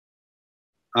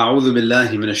أعوذ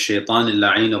بالله من الشيطان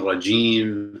اللعين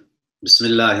الرجيم بسم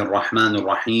الله الرحمن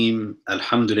الرحيم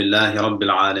الحمد لله رب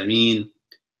العالمين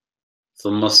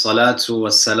ثم الصلاة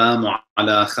والسلام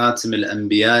على خاتم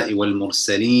الأنبياء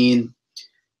والمرسلين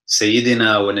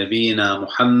سيدنا ونبينا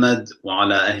محمد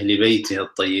وعلى أهل بيته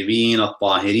الطيبين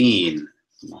الطاهرين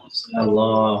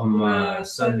اللهم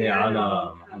صل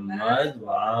على محمد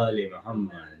وآل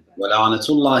محمد ولعنة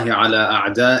الله على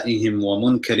أعدائهم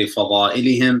ومنكر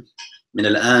فضائلهم من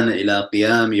الآن إلى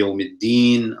قيام يوم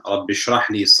الدين. رب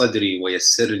اشرح لي صدري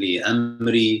ويسر لي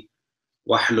أمري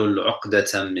واحلل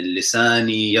عقدة من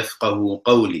لساني يفقه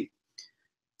قولي.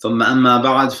 ثم أما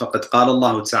بعد، فقد قال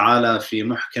الله تعالى في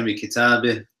محكم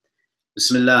كتابه: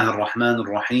 بسم الله الرحمن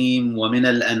الرحيم: ومن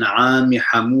الأنعام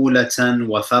حمولة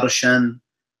وفرشا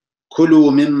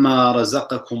كلوا مما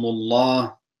رزقكم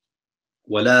الله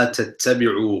ولا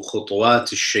تتبعوا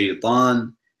خطوات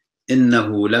الشيطان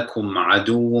إنه لكم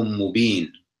عدو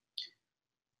مبين.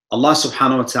 Allah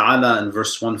subhanahu wa ta'ala in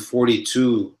verse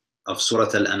 142 of Surah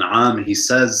An'aam, he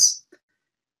says,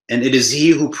 and it is he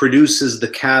who produces the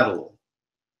cattle.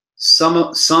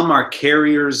 Some are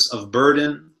carriers of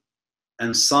burden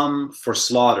and some for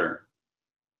slaughter.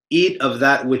 Eat of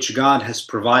that which God has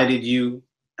provided you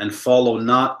and follow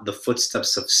not the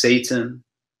footsteps of Satan.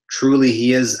 Truly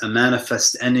he is a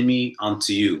manifest enemy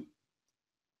unto you.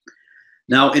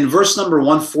 Now in verse number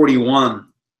 141,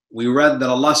 we read that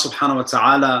Allah subhanahu wa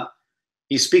ta'ala,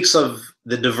 he speaks of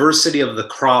the diversity of the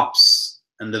crops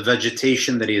and the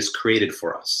vegetation that he has created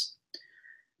for us.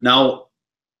 Now,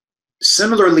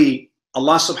 similarly,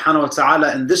 Allah subhanahu wa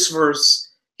ta'ala in this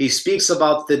verse, he speaks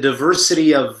about the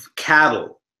diversity of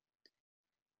cattle,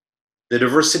 the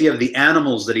diversity of the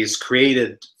animals that he has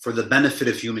created for the benefit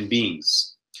of human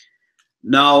beings.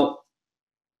 Now,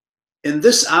 in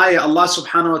this ayah, Allah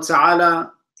subhanahu wa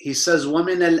ta'ala, he says,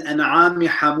 وَمِنَ الْأَنْعَامِ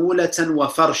حَمُولَةً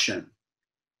وَفَرْشًا.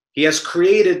 He has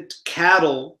created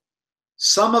cattle.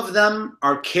 Some of them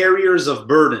are carriers of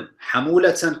burden.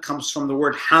 حَمُولَةً comes from the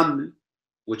word haml,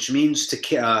 which means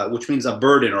a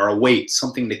burden or a weight,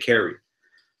 something to carry.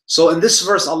 So in this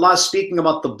verse, Allah is speaking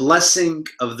about the blessing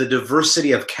of the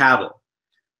diversity of cattle.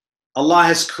 Allah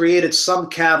has created some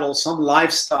cattle, some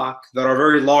livestock that are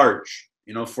very large.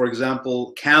 You know, for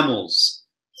example, camels,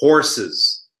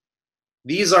 horses.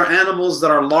 These are animals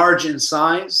that are large in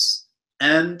size,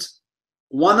 and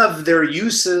one of their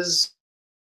uses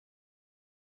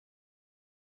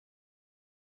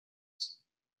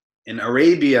in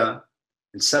Arabia,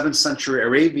 in 7th century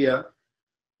Arabia,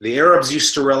 the Arabs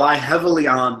used to rely heavily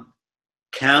on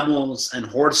camels and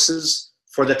horses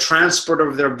for the transport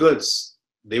of their goods.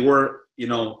 They were,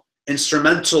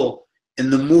 instrumental in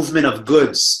the movement of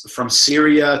goods from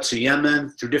Syria to Yemen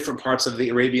through different parts of the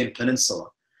Arabian Peninsula.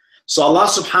 So Allah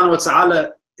subhanahu wa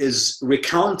ta'ala is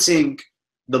recounting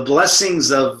the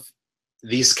blessings of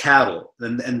these cattle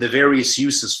and the various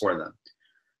uses for them.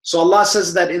 So Allah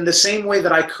says that in the same way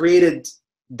that I created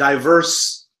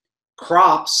diverse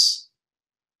crops,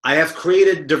 I have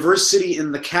created diversity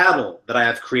in the cattle that I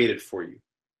have created for you.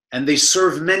 And they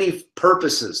serve many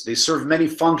purposes, they serve many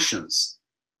functions.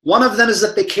 One of them is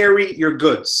that they carry your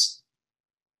goods,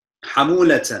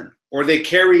 hamulatan, or they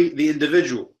carry the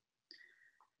individual.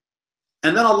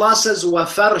 And then Allah says,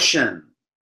 وَفَرْشًا,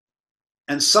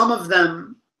 and some of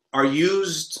them are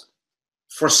used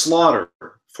for slaughter,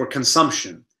 for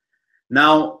consumption.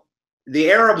 Now,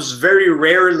 the Arabs very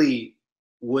rarely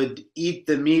would eat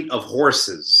the meat of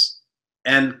horses,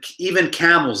 and even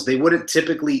camels. They wouldn't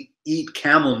typically eat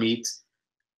camel meat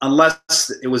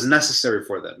unless it was necessary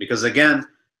for them, because again,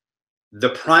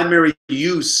 the primary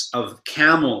use of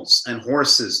camels and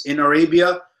horses in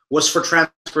Arabia was for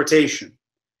transportation.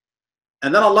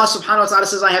 And then Allah subhanahu wa ta'ala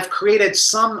says, I have created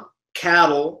some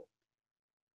cattle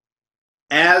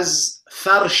as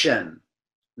farshan.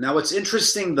 Now it's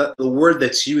interesting that the word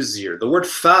that's used here, the word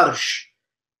farsh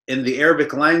in the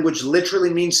Arabic language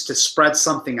literally means to spread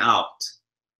something out.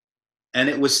 And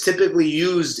it was typically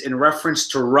used in reference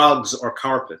to rugs or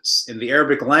carpets. In the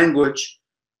Arabic language,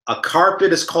 a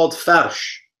carpet is called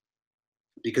farsh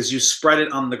because you spread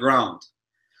it on the ground.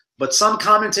 But some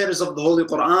commentators of the Holy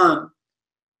Quran,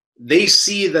 they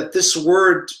see that this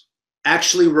word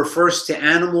actually refers to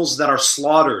animals that are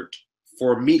slaughtered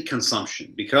for meat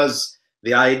consumption, because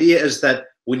the idea is that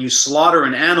when you slaughter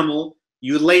an animal,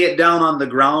 you lay it down on the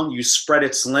ground, you spread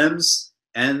its limbs,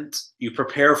 and you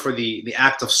prepare for the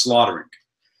act of slaughtering.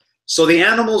 So the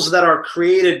animals that are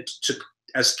created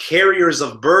as carriers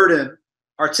of burden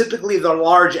are typically the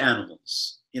large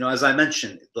animals. As I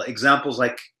mentioned, examples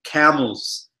like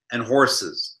camels and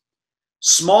horses.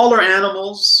 Smaller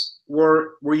animals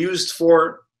were used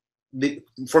for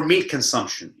for meat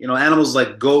consumption, animals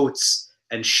like goats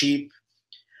and sheep.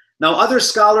 Now, other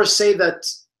scholars say that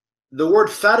the word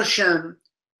farshan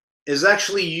is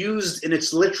actually used in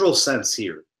its literal sense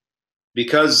here,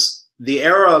 because the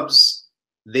Arabs,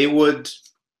 they would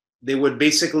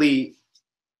basically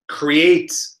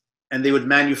create and they would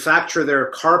manufacture their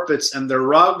carpets and their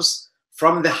rugs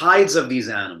from the hides of these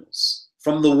animals,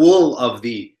 from the wool of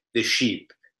the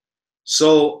sheep.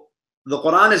 So the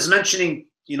Quran is mentioning,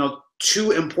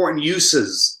 two important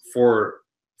uses for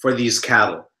these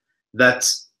cattle, that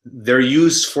they're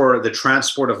used for the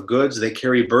transport of goods, they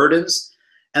carry burdens,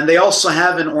 and they also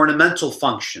have an ornamental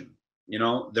function.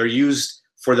 They're used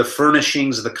for the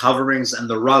furnishings, the coverings, and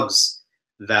the rugs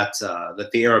that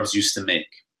the Arabs used to make.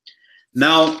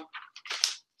 Now,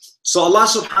 so Allah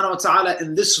subhanahu wa ta'ala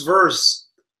in this verse,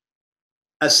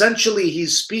 essentially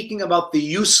he's speaking about the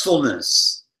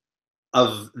usefulness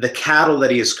of the cattle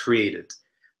that he has created.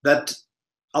 That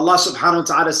Allah subhanahu wa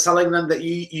ta'ala is telling them that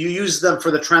you use them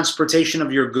for the transportation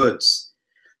of your goods.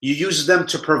 You use them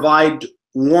to provide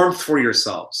warmth for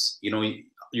yourselves.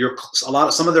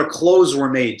 Some of their clothes were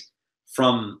made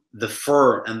from the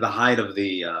fur and the hide of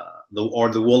the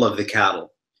wool of the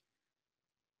cattle.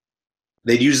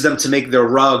 They use them to make their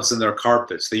rugs and their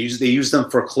carpets. They use them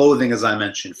for clothing, as I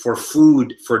mentioned, for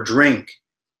food, for drink,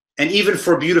 and even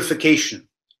for beautification.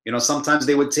 Sometimes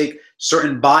they would take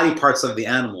certain body parts of the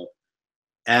animal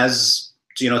as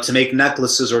to make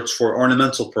necklaces or for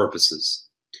ornamental purposes.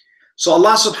 So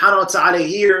Allah subhanahu wa ta'ala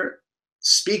here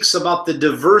speaks about the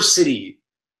diversity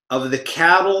of the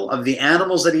cattle, of the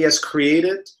animals that he has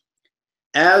created,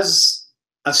 as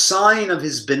a sign of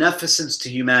his beneficence to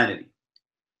humanity.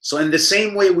 So in the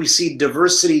same way we see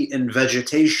diversity in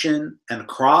vegetation and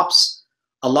crops,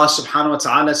 Allah subhanahu wa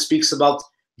ta'ala speaks about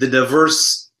the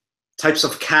diverse types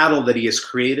of cattle that he has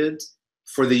created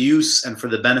for the use and for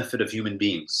the benefit of human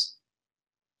beings.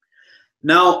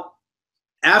 Now,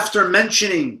 after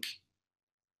mentioning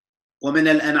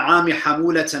وَمِنَ الْأَنْعَامِ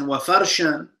حَمُولَةً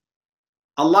وَفَرْشًا,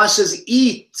 Allah says,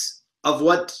 eat of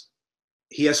what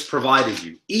he has provided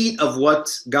you. Eat of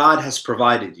what God has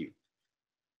provided you.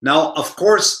 Now, of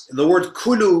course, the word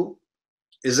kulu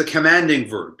is a commanding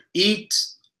verb. Eat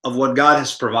of what God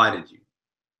has provided you.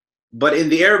 But in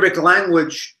the Arabic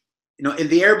language,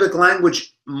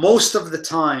 most of the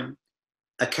time,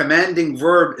 a commanding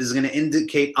verb is going to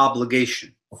indicate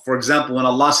obligation. For example, when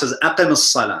Allah says, أَقِمِ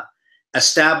الصَّلَاةِ,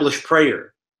 establish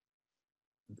prayer,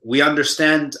 we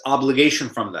understand obligation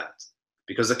from that.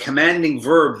 Because a commanding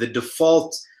verb, the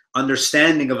default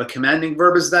understanding of a commanding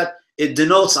verb is that it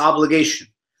denotes obligation.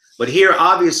 But here,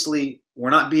 obviously,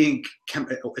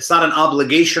 it's not an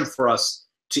obligation for us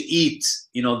to eat,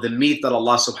 the meat that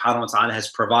Allah subhanahu wa ta'ala has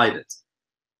provided.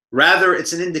 Rather,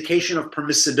 it's an indication of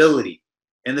permissibility.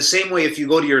 In the same way, if you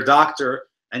go to your doctor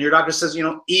and your doctor says,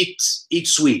 eat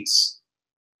sweets,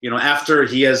 after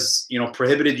he has,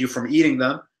 prohibited you from eating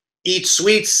them, eat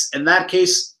sweets, in that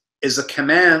case, is a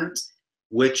command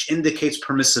which indicates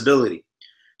permissibility.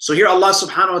 So here Allah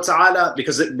subhanahu wa ta'ala,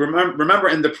 because remember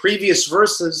in the previous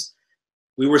verses,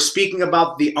 we were speaking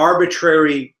about the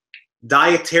arbitrary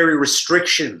dietary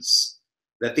restrictions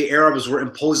that the Arabs were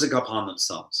imposing upon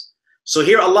themselves. So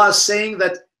here Allah is saying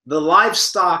that the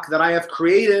livestock that I have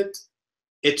created,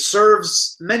 it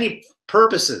serves many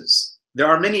purposes. There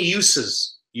are many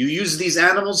uses. You use these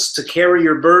animals to carry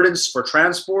your burdens for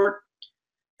transport,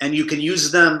 and you can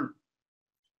use them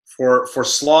for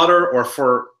slaughter or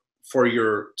for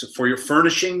your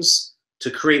furnishings, to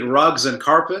create rugs and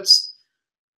carpets.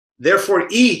 Therefore,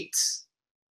 eat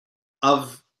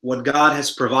of what God has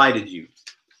provided you.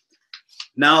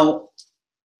 Now,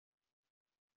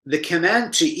 the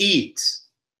command to eat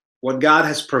what God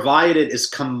has provided is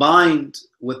combined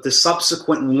with the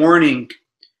subsequent warning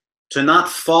to not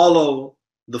follow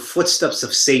the footsteps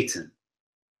of Satan.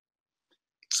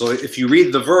 So if you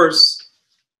read the verse,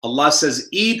 Allah says,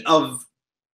 eat of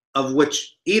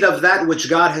that which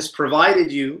God has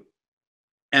provided you,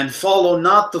 and follow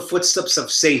not the footsteps of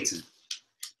Satan.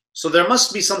 So there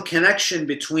must be some connection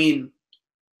between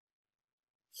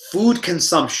food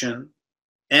consumption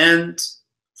and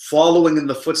following in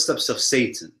the footsteps of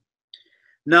Satan.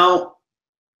 Now,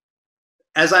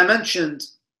 as I mentioned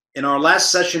in our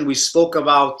last session, we spoke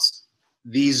about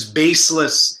these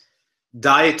baseless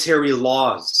dietary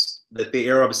laws that the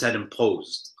Arabs had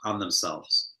imposed on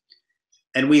themselves.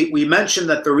 And we mentioned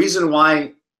that the reason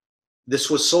why this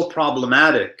was so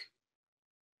problematic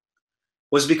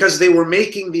was because they were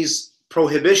making these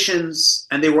prohibitions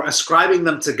and they were ascribing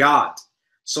them to God.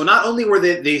 So not only were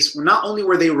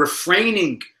they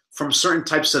refraining from certain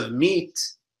types of meat,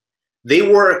 They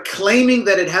were claiming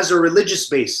that it has a religious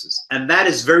basis, and that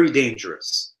is very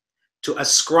dangerous. To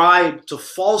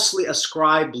falsely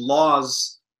ascribe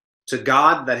laws to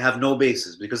God that have no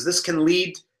basis, because this can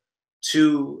lead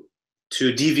to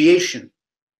deviation.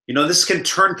 You know, this can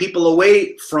turn people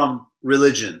away from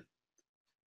religion.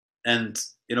 And,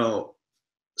 you know,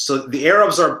 so the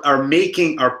Arabs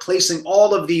are placing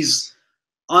all of these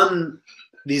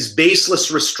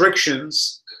baseless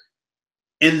restrictions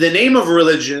in the name of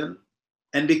religion.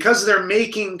 And because they're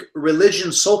making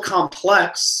religion so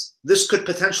complex, this could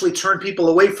potentially turn people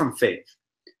away from faith.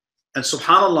 And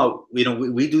subhanAllah, you know,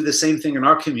 we do the same thing in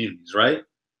our communities, right?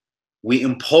 We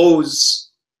impose,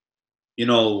 you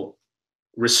know,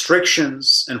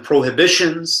 restrictions and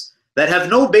prohibitions that have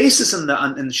no basis in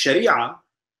the Sharia,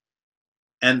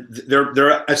 and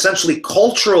they're essentially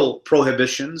cultural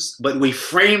prohibitions, but we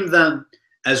frame them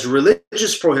as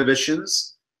religious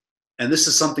prohibitions, and this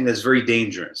is something that's very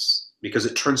dangerous because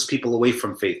it turns people away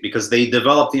from faith, because they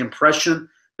develop the impression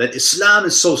that Islam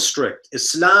is so strict,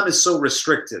 Islam is so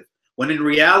restrictive, when in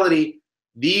reality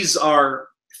these are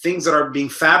things that are being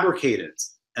fabricated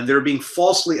and they're being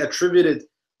falsely attributed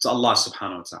to Allah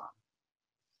subhanahu wa ta'ala.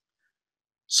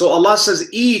 So Allah says,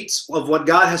 eat of what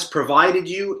God has provided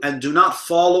you and do not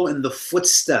follow in the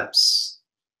footsteps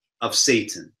of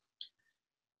Satan.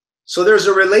 So there's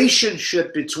a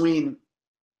relationship between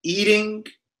eating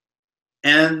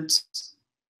and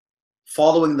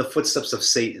following the footsteps of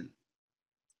Satan.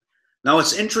 Now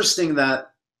it's interesting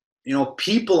that, you know,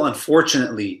 people,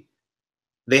 unfortunately,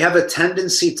 they have a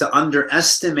tendency to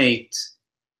underestimate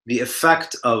the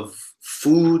effect of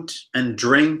food and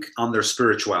drink on their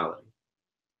spirituality.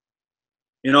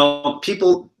 You know,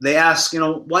 people, they ask, you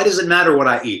know, why does it matter what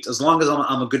I eat as long as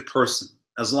I'm a good person,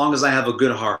 as long as I have a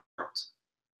good heart?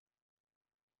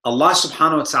 Allah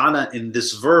subhanahu wa ta'ala in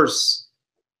this verse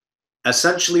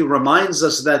essentially reminds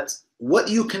us that what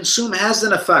you consume has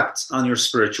an effect on your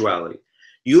spirituality.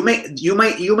 You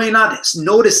may not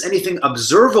notice anything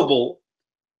observable.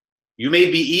 You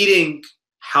may be eating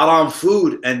haram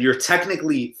food and you're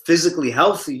technically physically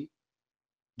healthy,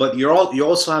 but you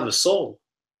also have a soul.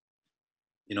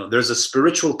 You know, there's a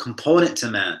spiritual component to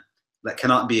man that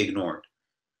cannot be ignored.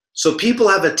 So people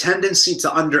have a tendency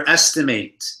to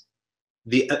underestimate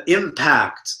the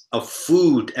impact of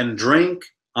food and drink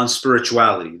on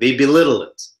spirituality. They belittle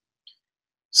it.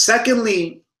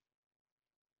 Secondly,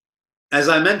 as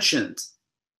I mentioned,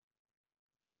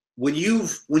 when you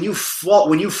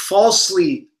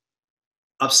falsely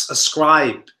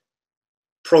ascribe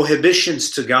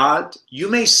prohibitions to God, you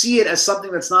may see it as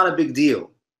something that's not a big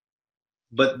deal.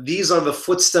 But these are the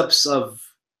footsteps of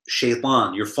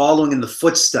shaitan. You're following in the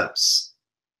footsteps.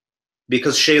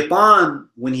 Because shaitan,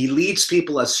 when he leads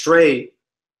people astray,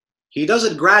 he does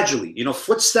it gradually. You know,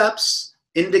 footsteps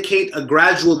indicate a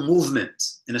gradual movement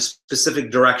in a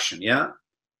specific direction, yeah?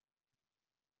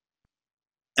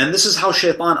 And this is how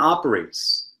shaitan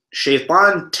operates.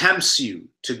 Shaitan tempts you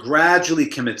to gradually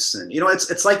commit sin. You know,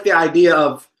 it's like the idea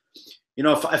of, you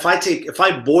know, if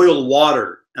I boil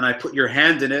water and I put your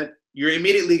hand in it, you're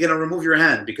immediately going to remove your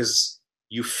hand because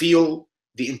you feel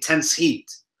the intense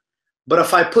heat. But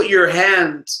if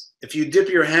you dip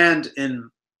your hand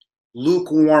in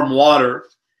lukewarm water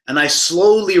and I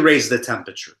slowly raise the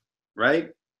temperature,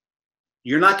 right?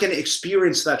 You're not going to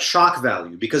experience that shock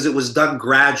value because it was done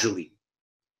gradually.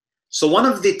 So one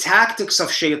of the tactics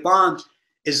of shaitan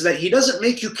is that he doesn't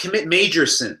make you commit major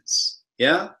sins,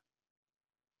 yeah?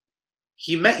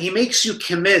 He makes you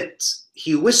commit,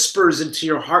 he whispers into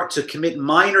your heart to commit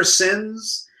minor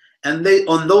sins, and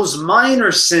on those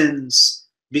minor sins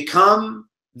become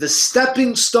the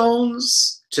stepping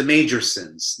stones to major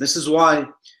sins. This is why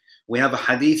we have a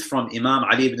hadith from Imam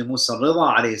Ali ibn Musa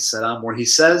Rida alayhi salam where he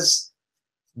says,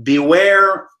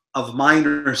 beware of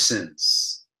minor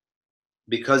sins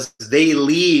because they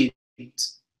lead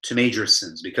to major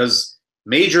sins. Because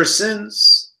major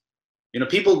sins, you know,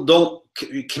 people don't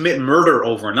commit murder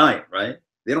overnight, right?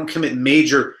 They don't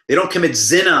commit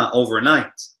zina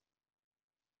overnight.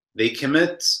 They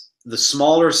commit the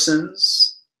smaller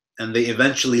sins and they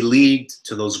eventually lead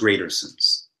to those greater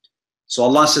sins. So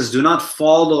Allah says, do not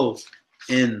follow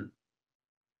in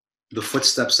the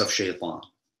footsteps of shaitan.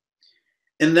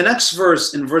 In the next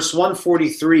verse, in verse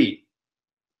 143,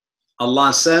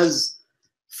 Allah says,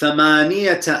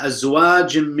 ثمانية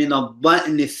أزواج من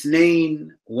الضأن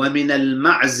اثنين ومن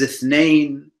المعز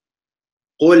اثنين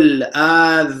قل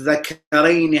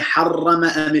آذكرين حرم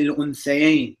أم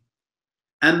الأنثيين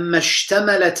أما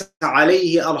اشتملت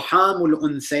عليه أرحام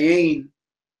الأنثيين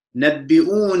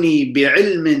نبئوني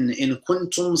بعلم إن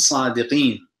كنتم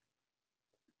صادقين.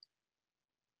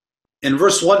 In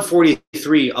verse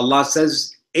 143, Allah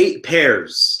says, 8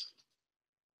 pairs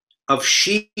of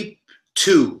sheep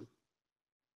 2,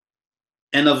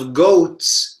 and of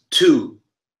goats 2.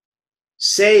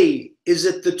 Say, is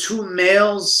it the 2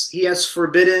 males he has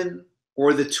forbidden,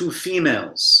 or the 2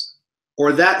 females,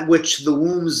 or that which the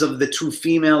wombs of the 2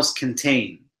 females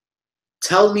contain?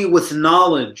 Tell me with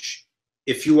knowledge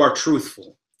if you are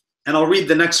truthful. And I'll read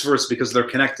the next verse because they're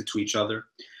connected to each other.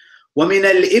 وَمِنَ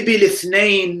الْإِبِلِ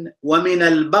 2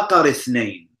 وَمِنَ الْبَقَرِ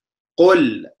 2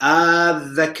 قُلْ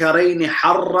أَذَّكَرَيْنِ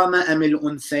حَرَّمَ أَمِ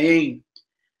الْأُنْثَيَيْنِ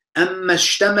أَمَّا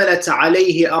اشْتَمَلَتْ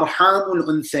عَلَيْهِ أَرْحَامُ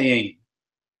الْأُنْثَيَيْنِ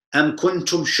أَمْ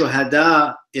كُنْتُمْ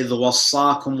شُهَدَاءَ إِذْ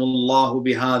وَصَّاكُمُ اللَّهُ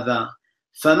بِهَذَا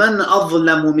فَمَنْ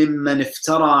أَظْلَمُ مِمَّنِ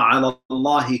افْتَرَى عَلَى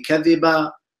اللَّهِ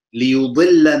كَذِبًا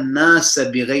لِيُضِلَّ النَّاسَ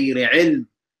بِغَيْرِ عِلْمٍ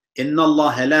إِنَّ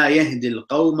اللَّهَ لَا يَهْدِي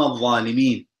الْقَوْمَ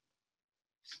الظَّالِمِينَ.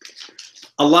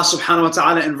 Allah subhanahu wa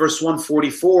ta'ala in verse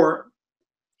 144,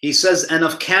 he says, and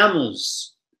of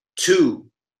camels 2,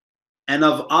 and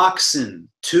of oxen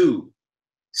 2.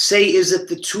 Say, is it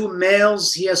the 2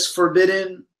 males he has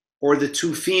forbidden, or the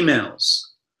 2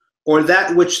 females, or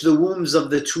that which the wombs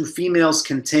of the 2 females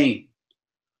contain?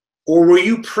 Or were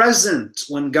you present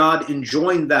when God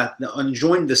enjoined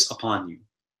this upon you?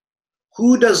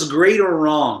 Who does greater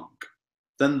wrong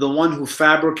than the one who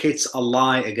fabricates a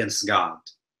lie against God,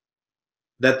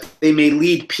 that they may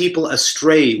lead people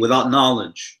astray without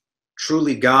knowledge?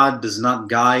 Truly, God does not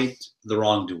guide the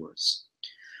wrongdoers.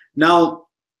 Now,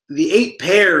 the 8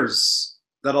 pairs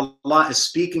that Allah is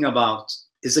speaking about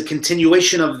is a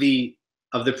continuation of the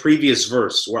previous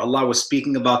verse where Allah was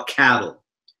speaking about cattle.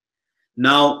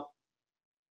 Now,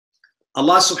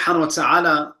 Allah subhanahu wa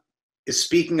ta'ala is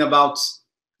speaking about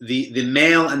the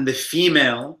male and the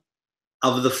female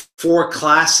of the 4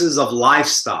 classes of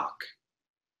livestock.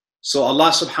 So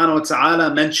Allah subhanahu wa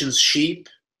ta'ala mentions sheep,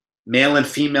 male and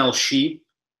female sheep,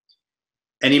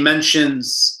 and he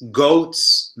mentions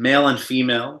goats, male and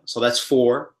female, so that's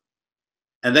 4.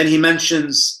 And then he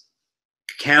mentions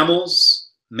camels,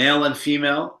 male and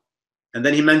female, and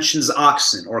then he mentions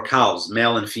oxen or cows,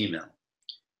 male and female.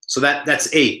 So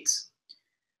that's 8.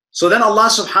 So then Allah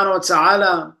subhanahu wa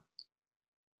ta'ala,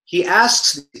 he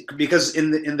asks, because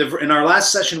in our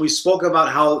last session we spoke about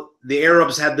how the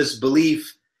Arabs had this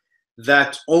belief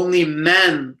that only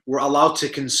men were allowed to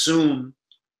consume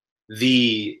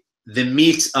the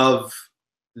meat of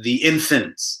the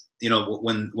infant. You know,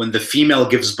 when the female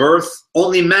gives birth,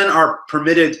 only men are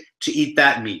permitted to eat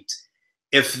that meat.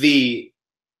 If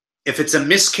it's a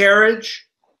miscarriage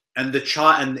and the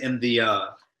child and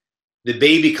the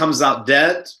baby comes out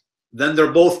dead, then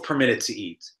they're both permitted to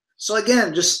eat. So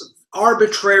again, just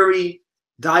arbitrary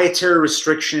dietary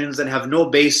restrictions that have no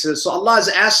basis. So Allah is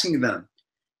asking them,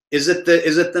 is it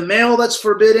the male that's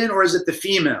forbidden, or is it the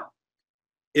female?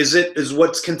 Is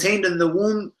what's contained in the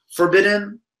womb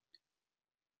forbidden?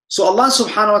 So Allah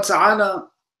subhanahu wa ta'ala,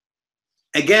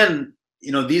 again,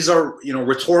 these are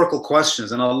rhetorical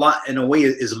questions, and Allah in a way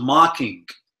is mocking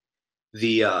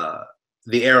the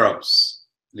Arabs,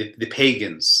 the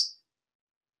pagans,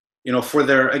 for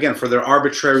their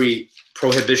arbitrary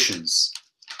prohibitions.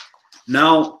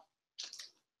 Now,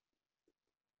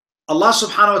 Allah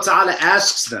subhanahu wa ta'ala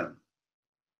asks them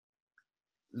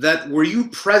that, were you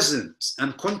present,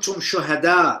 and kuntum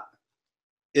shuhada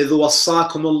idh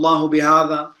wassakum Allahu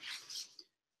bihadha?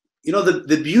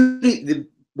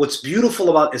 What's beautiful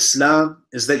about Islam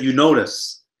is that you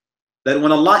notice that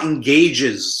when Allah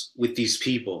engages with these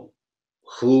people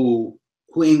who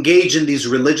engage in these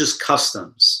religious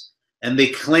customs, and they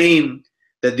claim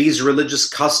that these religious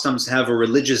customs have a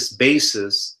religious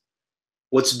basis,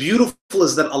 what's beautiful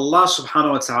is that Allah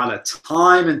subhanahu wa ta'ala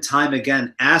time and time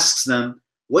again asks them,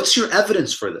 what's your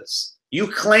evidence for this? You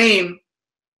claim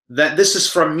that this is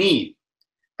from me,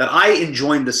 that I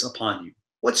enjoined this upon you.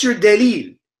 What's your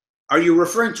dalil? Are you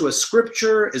referring to a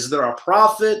scripture? Is there a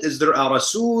prophet? Is there a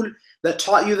Rasul that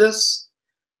taught you this?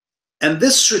 And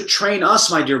this should train us,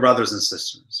 my dear brothers and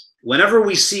sisters. Whenever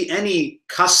we see any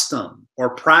custom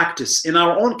or practice in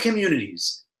our own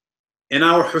communities, in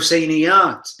our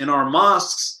Husayniyat, in our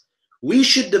mosques, we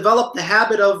should develop the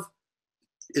habit of,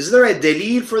 is there a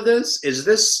dalil for this? Is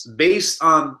this based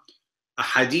on a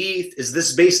hadith? Is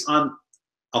this based on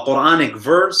a Quranic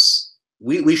verse?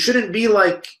 We shouldn't be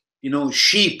like,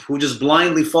 sheep who just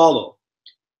blindly follow.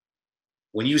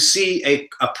 When you see a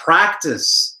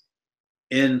practice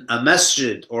in a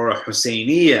masjid or a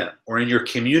Husayniyah or in your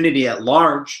community at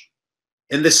large,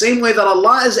 in the same way that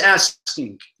Allah is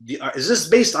asking, is this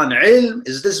based on ilm?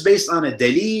 Is this based on a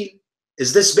dalil?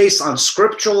 Is this based on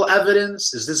scriptural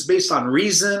evidence? Is this based on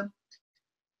reason?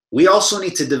 we also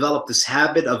need to develop this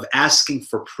habit of asking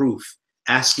for proof,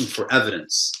 asking for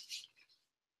evidence.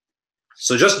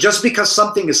 So just because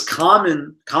something is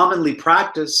commonly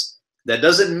practiced, that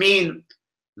doesn't mean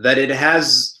that it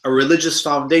has a religious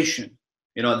foundation.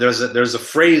 You know, there's a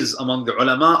phrase among the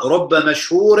ulama, رُبَّ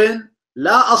مَشْهُورٍ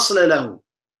لَا أَصْلَ لَهُ.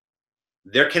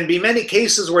 There can be many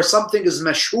cases where something is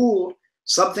mashhur,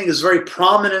 something is very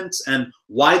prominent and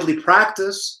widely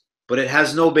practiced, but it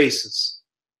has no basis.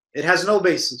 It has no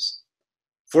basis.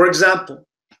 For example,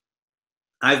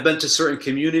 I've been to certain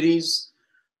communities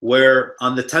where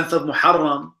on the 10th of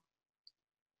Muharram,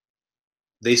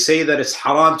 they say that it's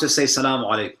haram to say Salaam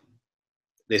Alaikum.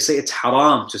 They say it's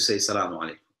haram to say Salaam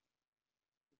Alaikum.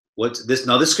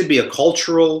 Now this could be a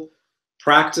cultural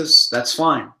practice, that's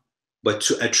fine. But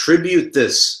to attribute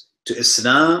this to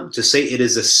Islam, to say it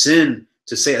is a sin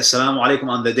to say Assalamu Alaikum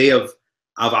on the day of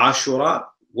Ashura,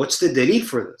 what's the dalil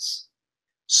for this?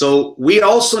 So we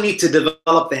also need to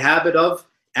develop the habit of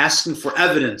asking for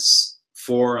evidence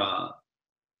for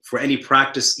any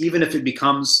practice, even if it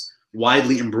becomes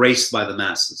widely embraced by the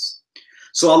masses.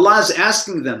 So Allah is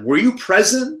asking them, were you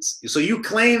present? So you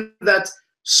claim that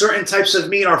certain types of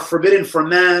meat are forbidden for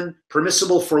men,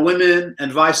 permissible for women,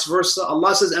 and vice versa.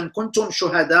 Allah says, Am kuntum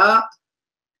shuhada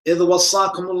idh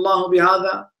wassakum Allahu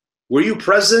bihadha? Were you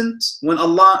present when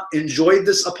Allah enjoined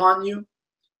this upon you?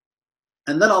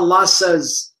 And then Allah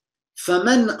says,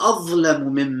 فَمَنْ أَظْلَمُ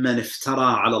مِمَّنْ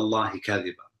افْتَرَى عَلَى اللَّهِ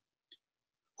كَذِبًا?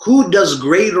 Who does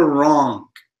greater wrong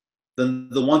than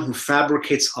the one who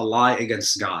fabricates a lie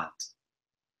against God?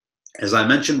 As I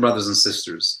mentioned, brothers and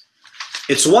sisters,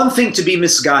 it's one thing to be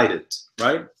misguided,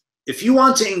 right? If you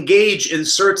want to engage in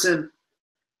certain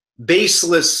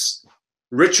baseless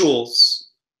rituals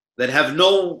that have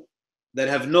no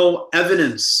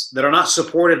evidence, that are not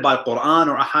supported by Quran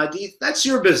or Ahadith, that's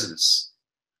your business.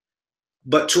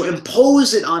 But to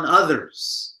impose it on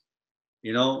others,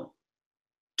 you know,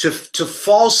 to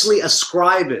falsely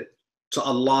ascribe it to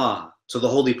Allah, to the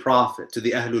Holy Prophet, to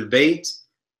the Ahlul Bayt,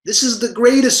 this is the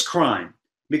greatest crime.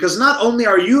 Because not only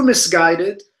are you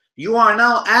misguided, you are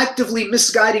now actively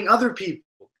misguiding other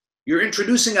people. You're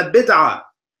introducing a bid'ah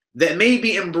that may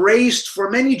be embraced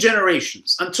for many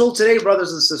generations. Until today,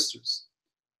 brothers and sisters,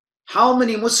 how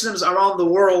many Muslims around the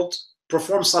world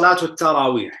perform Salatul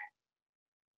Taraweeh?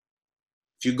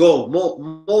 If you go,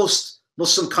 most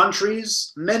Muslim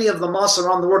countries, many of the mosques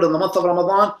around the world in the month of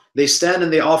Ramadan, they stand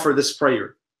and they offer this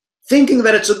prayer, thinking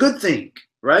that it's a good thing,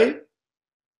 right?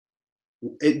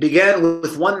 It began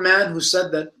with one man who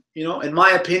said that, you know, in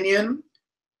my opinion,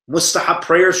 mustahab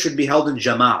prayers should be held in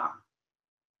jama'ah,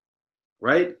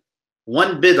 right?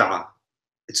 One bid'ah,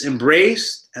 it's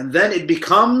embraced, and then it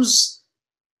becomes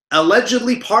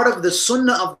allegedly part of the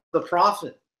sunnah of the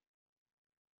Prophet.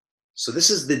 So this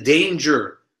is the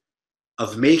danger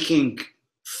of making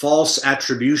false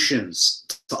attributions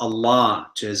to Allah,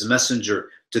 to His Messenger,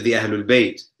 to the Ahlul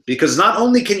Bayt. Because not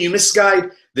only can you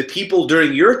misguide the people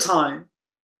during your time,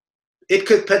 it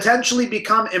could potentially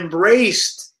become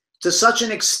embraced to such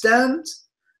an extent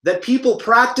that people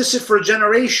practice it for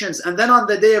generations, and then on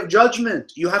the Day of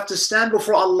Judgment, you have to stand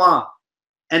before Allah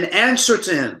and answer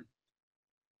to Him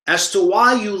as to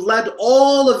why you led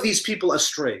all of these people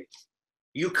astray.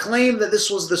 You claim that this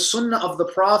was the sunnah of the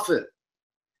Prophet,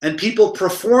 and people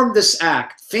performed this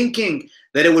act thinking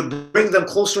that it would bring them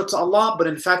closer to Allah, but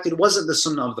in fact it wasn't the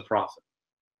sunnah of the Prophet.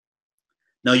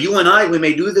 Now you and I, we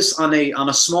may do this on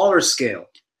a smaller scale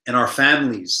in our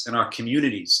families, in our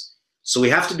communities. So we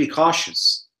have to be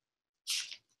cautious.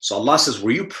 So Allah says,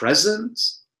 were you present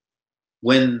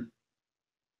when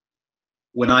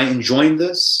I enjoined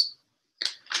this?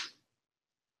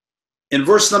 In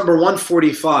verse number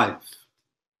 145,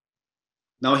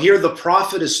 now here the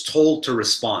Prophet is told to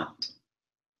respond.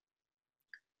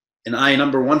 In ayah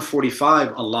number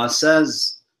 145, Allah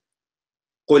says,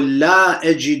 قُلْ لَا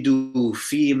أَجِدُ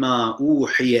فِي مَا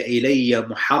أُوحِيَ إِلَيَّ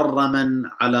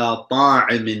مُحَرَّمًا عَلَى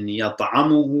طَاعِمٍ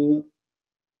يَطْعَمُهُ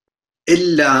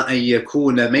إِلَّا أَن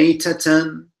يَكُونَ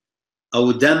مَيْتَةً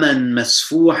أَوْ دَمًا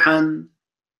مَسْفُوحًا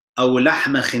أَوْ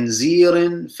لَحْمَ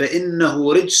خِنْزِيرٍ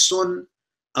فَإِنَّهُ رِجْسٌ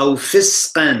أَوْ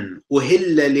فِسْقًا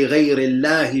أُهِلَّ لِغَيْرِ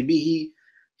اللَّهِ بِهِ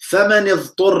فَمَنِ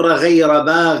اضْطُرَّ غَيْرَ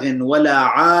بَاغٍ وَلَا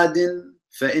عَادٍ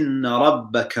فَإِنَّ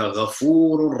رَبَّكَ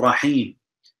غَفُورٌ رَحِيمٌ.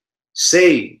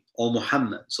 Say, O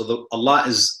Muhammad, so Allah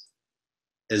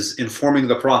is informing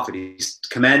the Prophet, He's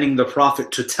commanding the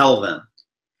Prophet to tell them,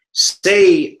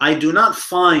 say, I do not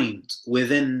find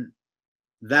within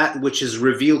that which is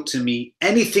revealed to me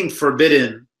anything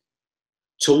forbidden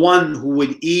to one who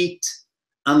would eat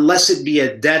unless it be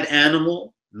a dead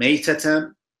animal,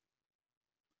 maytatan,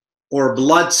 or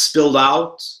blood spilled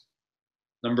out,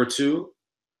 Number 2,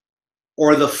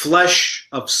 or the flesh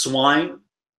of swine,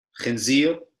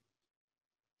 khinzir,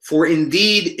 for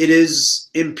indeed it is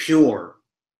impure.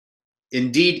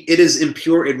 Indeed it is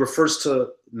impure. It refers to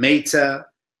mayta,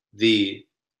 the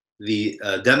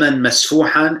daman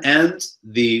masfuhan, and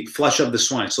the flesh of the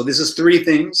swine. So this is 3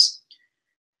 things.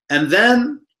 And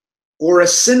then, or a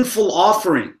sinful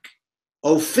offering,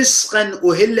 O fisqan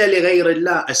uhilla li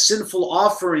ghayrillah, a sinful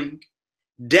offering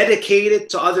dedicated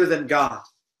to other than God.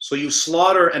 So you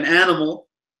slaughter an animal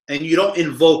and you don't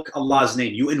invoke Allah's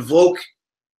name. You invoke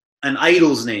an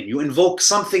idol's name. You invoke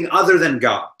something other than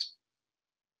God.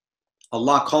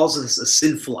 Allah calls this a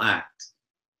sinful act.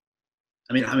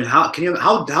 I mean,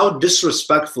 how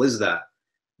disrespectful is that?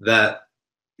 That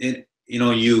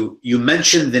you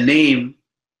mention the name.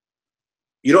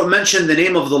 You don't mention the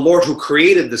name of the Lord who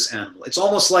created this animal. It's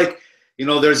almost like,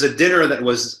 there's a dinner that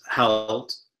was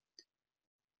held,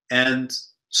 and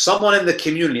someone in the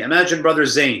community, imagine Brother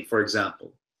Zain, for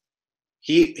example,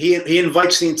 he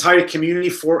invites the entire community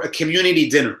for a community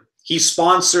dinner. He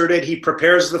sponsored it, he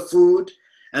prepares the food,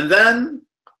 and then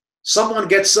someone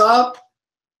gets up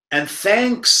and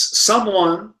thanks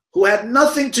someone who had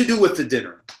nothing to do with the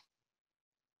dinner.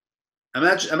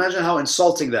 Imagine how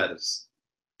insulting that is.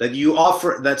 That you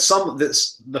offer, that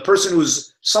the person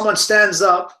someone stands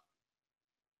up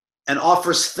and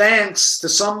offers thanks to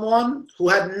someone who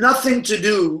had nothing to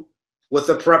do with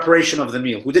the preparation of the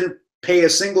meal, who didn't pay a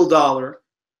single dollar,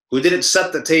 who didn't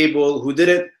set the table, who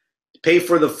didn't pay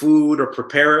for the food or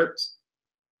prepare it.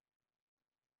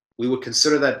 We would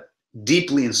consider that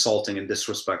deeply insulting and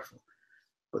disrespectful.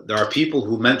 But there are people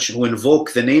who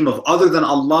invoke the name of other than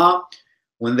Allah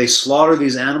when they slaughter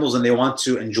these animals and they want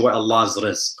to enjoy Allah's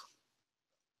rizq.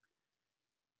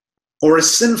 Or a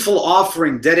sinful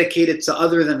offering dedicated to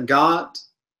other than God.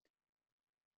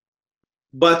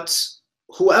 But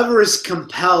whoever is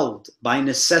compelled by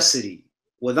necessity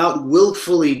without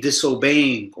willfully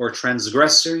disobeying or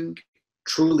transgressing,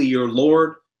 truly your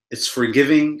Lord is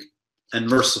forgiving and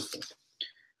merciful.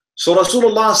 So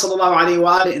Rasulullah sallallahu alaihi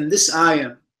wasallam in this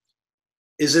ayah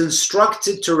is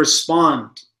instructed to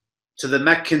respond to the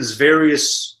Meccans'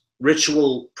 various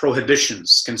ritual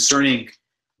prohibitions concerning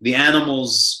the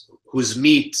animals whose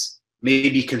meat may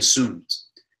be consumed.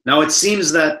 Now it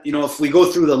seems that, if we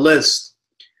go through the list,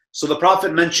 so the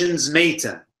Prophet mentions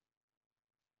mayta.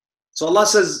 So Allah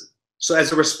says, so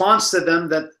as a response to them,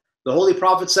 that the Holy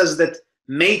Prophet says that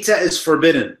mayta is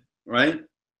forbidden, right?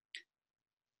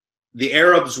 The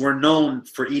Arabs were known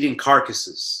for eating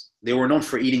carcasses. They were known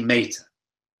for eating mayta.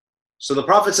 So the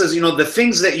Prophet says, the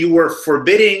things that you were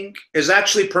forbidding is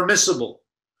actually permissible.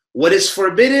 What is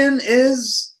forbidden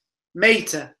is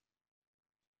mayta.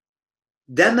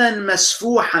 Daman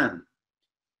masfuhan.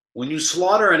 When you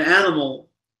slaughter an animal,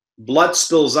 blood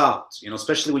spills out.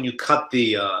 Especially when you cut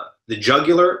the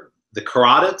jugular, the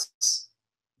carotids,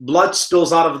 blood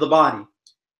spills out of the body.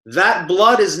 That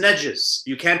blood is najis.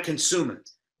 You can't consume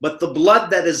it. But the blood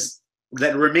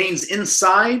that remains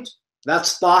inside,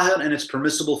 that's tahir, and it's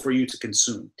permissible for you to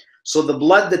consume. So the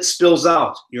blood that spills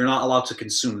out, you're not allowed to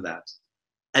consume that.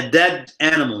 A dead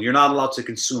animal, you're not allowed to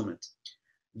consume it.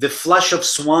 The flesh of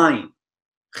swine,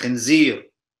 khinzir,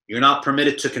 you're not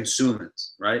permitted to consume it,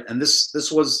 right? And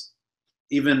this was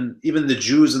even the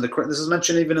Jews and this is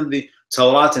mentioned even in the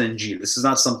Tawrat and Injil. This is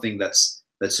not something that's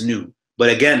new. But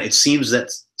again, it seems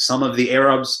that some of the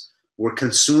Arabs were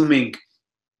consuming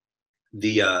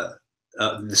the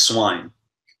swine.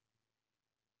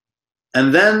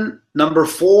 And then number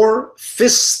 4,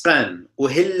 fisqan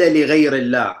uhilla li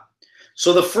ghayrillah.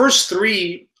 So the first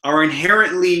 3 are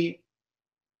inherently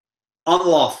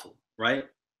unlawful, right?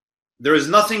 There is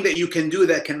nothing that you can do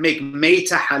that can make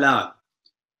mayta halal.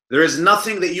 There is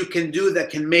nothing that you can do that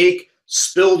can make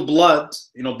spilled blood,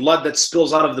 blood that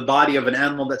spills out of the body of an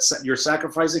animal that you're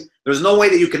sacrificing. There's no way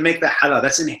that you can make that halal.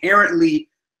 That's inherently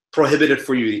prohibited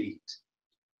for you to eat.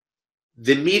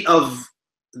 The meat of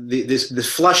the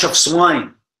flesh of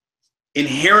swine,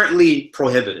 inherently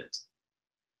prohibited.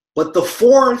 But the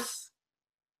 4th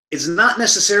is not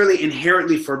necessarily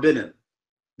inherently forbidden.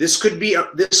 This could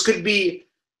be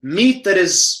meat that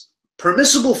is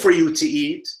permissible for you to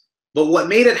eat, but what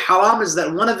made it haram is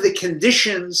that one of the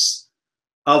conditions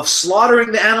of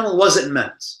slaughtering the animal wasn't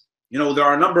met. There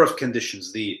are a number of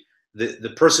conditions. The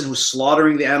person who's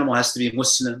slaughtering the animal has to be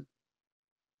Muslim.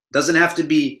 Doesn't have to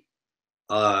be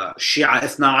Shi'a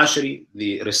Ithna Ashri.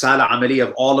 The Risala Amali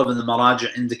of all of the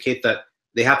Maraja indicate that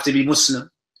they have to be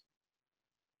Muslim.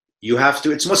 You have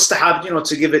to, it's mustahab,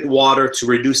 to give it water to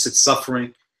reduce its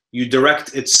suffering. You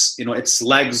direct its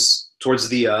legs towards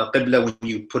the qibla when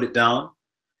you put it down.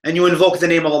 and you invoke the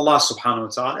name of Allah subhanahu wa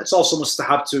ta'ala. It's also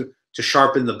mustahab to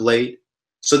sharpen the blade.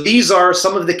 So these are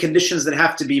some of the conditions that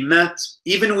have to be met,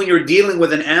 even when you're dealing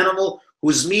with an animal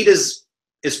whose meat is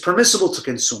permissible to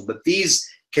consume. But these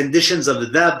conditions of the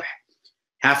dhabh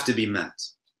have to be met.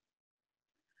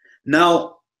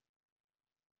 Now,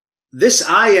 this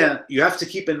ayah, you have to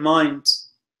keep in mind,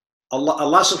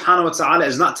 Allah subhanahu wa ta'ala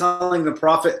is not telling the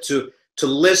Prophet to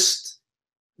list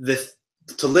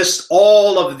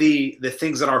all of the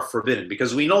things that are forbidden,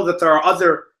 because we know that there are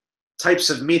other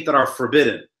types of meat that are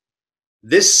forbidden.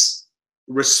 This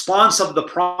response of the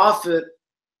Prophet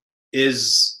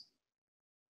is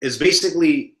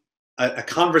basically a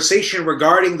conversation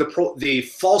regarding the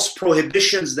false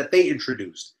prohibitions that they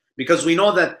introduced, because we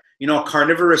know that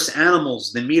carnivorous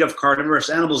animals, the meat of carnivorous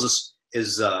animals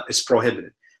is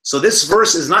prohibited. So this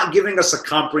verse is not giving us a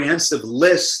comprehensive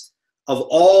list of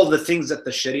all the things that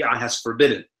the Sharia has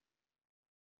forbidden.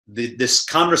 This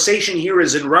conversation here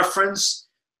is in reference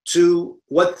to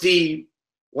what the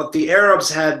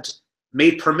Arabs had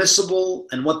made permissible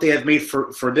and what they have made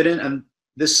forbidden, and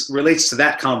this relates to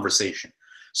that conversation.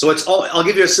 So I'll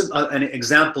give you an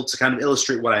example to kind of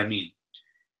illustrate what I mean.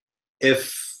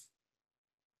 If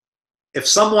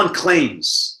someone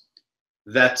claims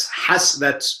that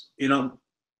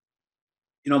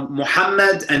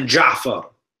Muhammad and Ja'far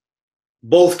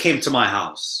both came to my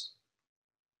house,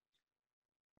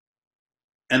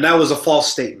 and that was a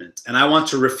false statement, and I want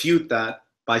to refute that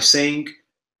by saying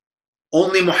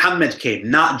only Muhammad came,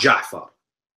 not Ja'far.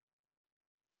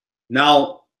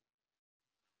 Now,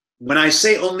 when I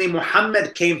say only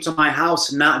Muhammad came to my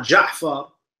house, not Ja'far,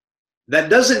 that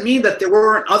doesn't mean that there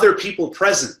weren't other people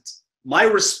present. My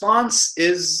response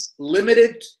is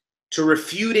limited to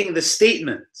refuting the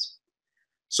statement.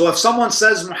 So if someone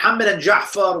says Muhammad and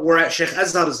Ja'far were at Sheikh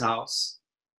Azhar's house,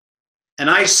 and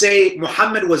I say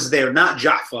Muhammad was there, not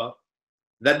Ja'far,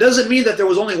 that doesn't mean that there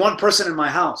was only one person in my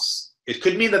house. It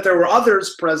could mean that there were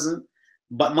others present,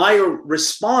 but my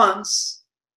response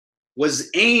was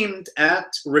aimed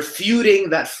at refuting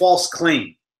that false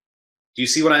claim. Do you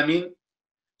see what I mean?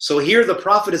 So here the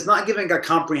Prophet is not giving a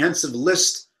comprehensive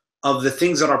list of the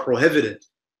things that are prohibited.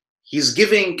 He's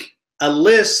giving a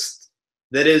list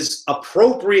that is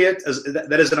appropriate,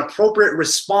 that is an appropriate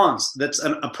response, that's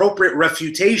an appropriate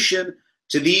refutation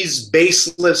to these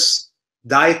baseless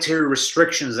dietary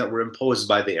restrictions that were imposed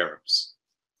by the Arabs.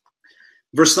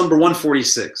 Verse number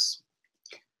 146.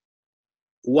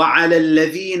 وَعَلَى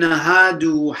الَّذِينَ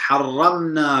هَادُوا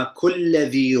حَرَّمْنَا كُلَّ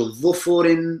ذِي ظُفُرٍ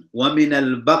وَمِنَ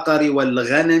الْبَقَرِ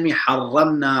وَالْغَنَمِ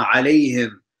حَرَّمْنَا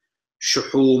عَلَيْهِمْ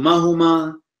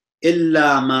شُحُومَهُمَا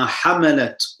إِلَّا مَا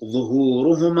حَمَلَتْ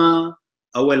ظُهُورُهُمَا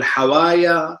أو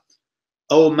الحوايا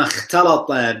أو ما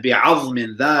اختلط بعظم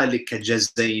ذلك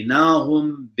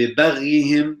جزيناهم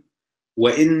ببغيهم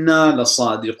وإنا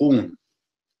لصادقون.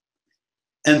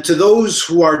 And to those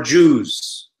who are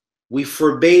Jews, we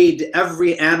forbade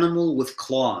every animal with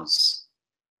claws,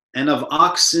 and of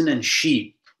oxen and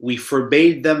sheep we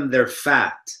forbade them their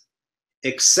fat,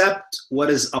 except what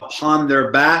is upon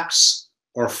their backs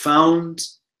or found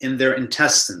in their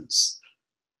intestines,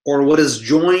 or what is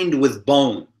joined with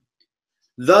bone.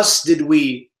 Thus did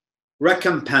we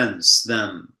recompense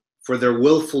them for their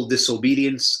willful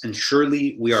disobedience, and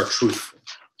surely we are truthful.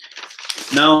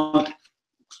 Now,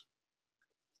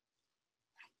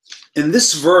 in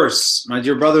this verse, my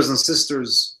dear brothers and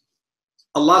sisters,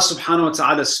 Allah subhanahu wa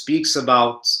ta'ala speaks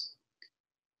about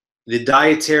the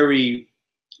dietary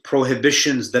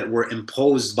prohibitions that were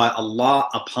imposed by Allah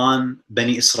upon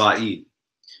Bani Israel.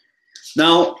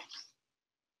 Now,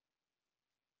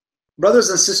 brothers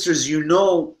and sisters, you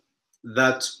know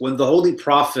that when the Holy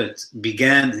Prophet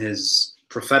began his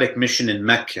prophetic mission in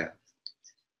Mecca,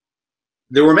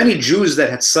 there were many Jews that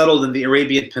had settled in the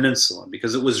Arabian Peninsula,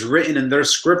 because it was written in their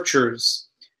scriptures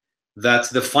that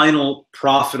the final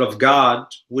prophet of God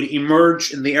would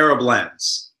emerge in the Arab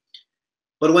lands.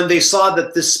 But when they saw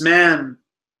that this man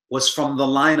was from the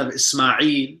line of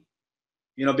Ismail,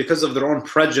 because of their own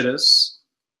prejudice,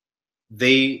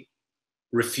 they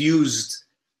refused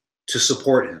to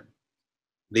support him.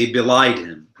 They belied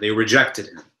him. They rejected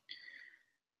him.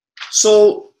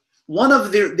 So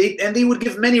they would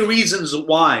give many reasons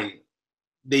why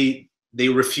they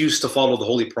refused to follow the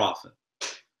Holy Prophet.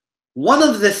 One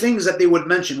of the things that they would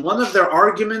mention, one of their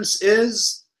arguments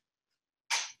is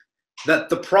that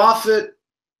the Prophet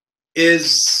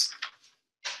is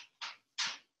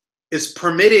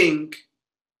permitting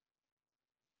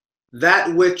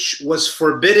that which was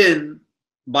forbidden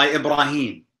by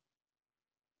Ibrahim.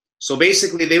 So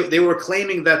basically they were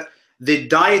claiming that the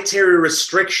dietary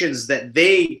restrictions that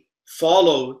they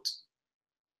followed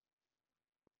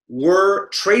were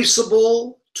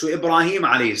traceable to Ibrahim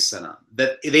alayhi salam,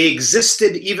 that they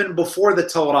existed even before the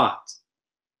Torah.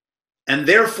 And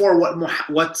therefore what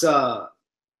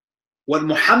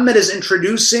Muhammad is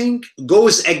introducing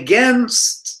goes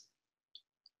against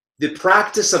the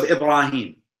practice of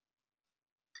Ibrahim.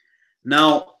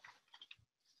 Now,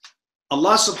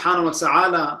 Allah subhanahu wa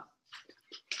ta'ala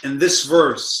in this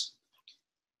verse,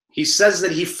 He says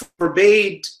that He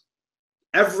forbade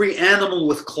every animal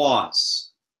with claws,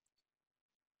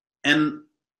 and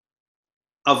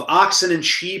of oxen and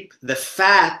sheep, the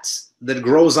fat that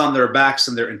grows on their backs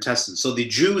and their intestines. So the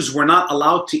Jews were not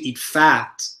allowed to eat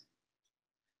fat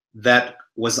that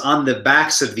was on the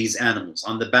backs of these animals,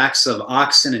 on the backs of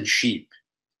oxen and sheep.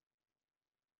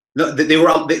 No, they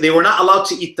were not allowed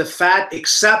to eat the fat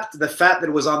except the fat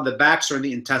that was on the backs or in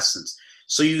the intestines.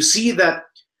 So you see that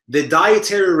the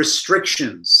dietary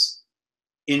restrictions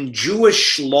in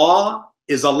Jewish law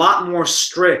is a lot more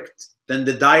strict than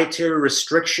the dietary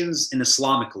restrictions in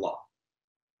Islamic law.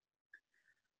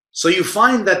 So you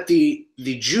find that the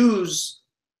Jews,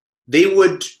 they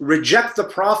would reject the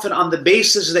Prophet on the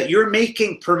basis that you're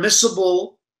making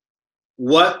permissible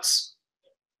what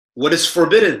is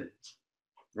forbidden,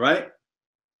 right?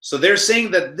 So they're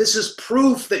saying that this is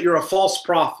proof that you're a false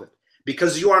prophet,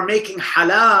 because you are making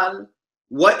halal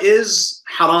what is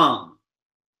haram.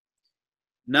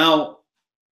 Now,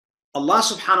 Allah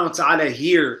subhanahu wa ta'ala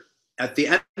here at the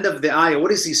end of the ayah, what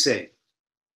does He say?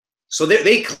 So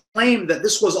they claim that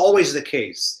this was always the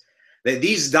case, that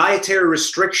these dietary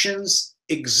restrictions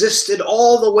existed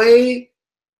all the way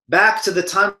back to the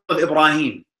time of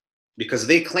Ibrahim, because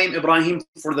they claim Ibrahim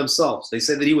for themselves. They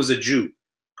say that he was a Jew.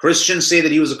 Christians say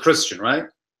that he was a Christian, right?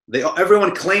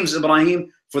 Everyone claims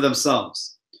Ibrahim for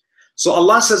themselves. So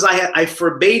Allah says, I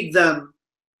forbade them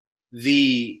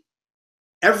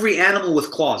every animal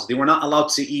with claws. They were not allowed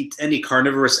to eat any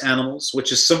carnivorous animals,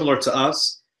 which is similar to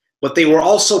us. But they were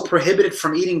also prohibited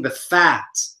from eating the fat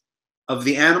of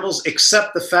the animals,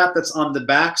 except the fat that's on the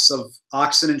backs of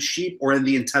oxen and sheep or in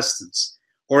the intestines,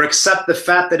 or except the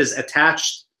fat that is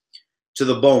attached to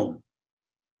the bone.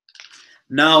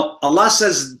 Now, Allah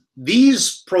says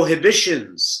these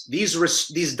prohibitions,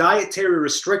 these dietary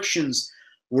restrictions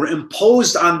were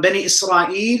imposed on Bani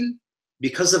Israel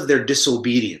because of their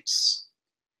disobedience.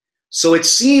 So it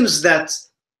seems that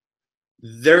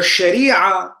their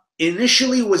Sharia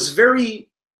initially was very,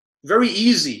 very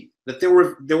easy, that there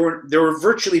were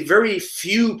virtually very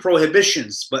few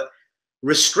prohibitions, but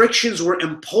restrictions were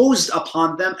imposed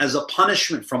upon them as a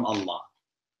punishment from Allah.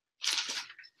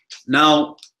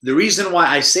 Now, the reason why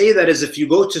I say that is if you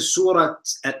go to Surah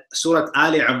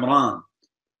Ali Imran,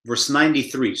 verse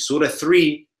 93, Surah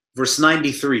 3, verse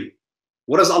 93,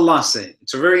 what does Allah say?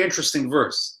 It's a very interesting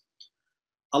verse.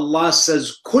 Allah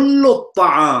says, كُلُّ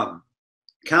الطَّعَامِ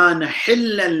كان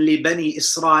حلا لبني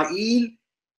إسرائيل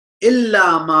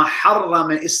إلا ما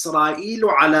حرم إسرائيل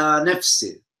على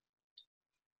نفسه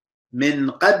من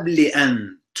قبل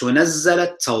أن تنزل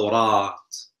التوراة.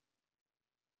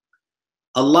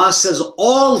 Allah says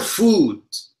all food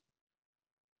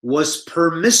was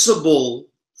permissible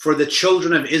for the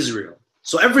children of Israel.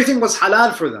 So everything was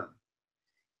halal for them,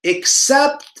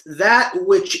 except that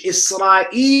which Israel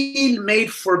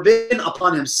made forbidden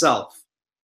upon himself.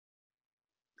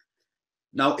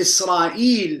 Now,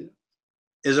 Israel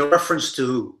is a reference to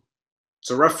who?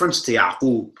 It's a reference to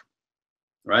Yaqub,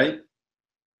 right?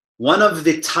 One of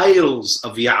the titles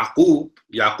of Yaqub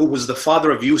was the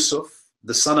father of Yusuf,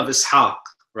 the son of Ishaq,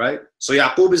 right? So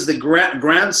Yaqub is the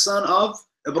grandson of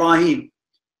Ibrahim.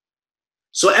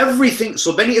 So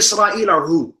Bani Israel are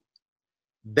who?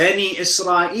 Bani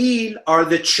Israel are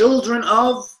the children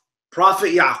of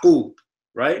Prophet Yaqub,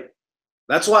 right?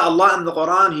 That's why Allah in the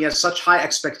Quran, He has such high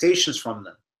expectations from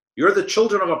them. You're the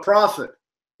children of a prophet.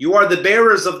 You are the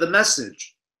bearers of the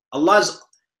message. Allah is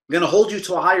going to hold you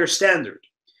to a higher standard.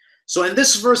 So in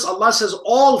this verse, Allah says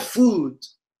all food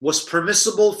was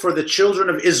permissible for the children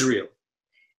of Israel,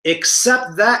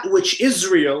 except that which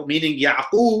Israel, meaning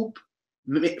Yaqub,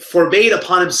 forbade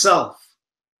upon himself.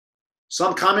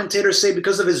 Some commentators say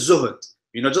because of his zuhud.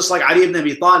 You know, just like Ali ibn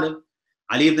Abi Talib.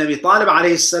 Ali ibn Abi Talib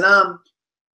alayhi salam,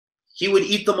 he would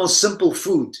eat the most simple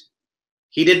food.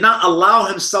 He did not allow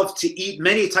himself to eat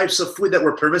many types of food that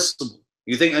were permissible.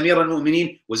 You think Amir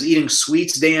al-Mu'mineen was eating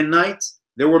sweets day and night?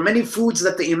 There were many foods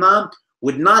that the Imam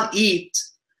would not eat,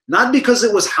 not because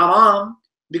it was haram,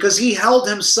 because he held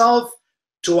himself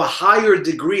to a higher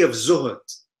degree of zuhud,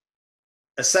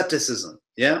 asceticism,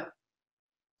 yeah?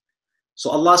 So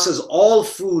Allah says all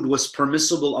food was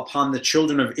permissible upon the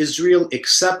children of Israel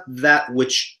except that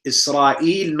which Israel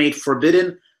made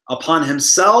forbidden upon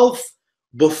himself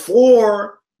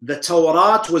before the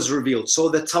Tawrat was revealed. So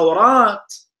the Tawrat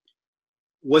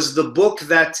was the book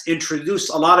that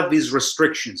introduced a lot of these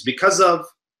restrictions. Because of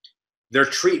their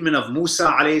treatment of Musa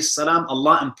alayhi salam,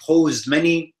 Allah imposed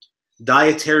many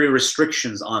dietary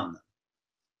restrictions on them.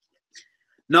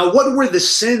 Now, what were the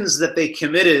sins that they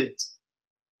committed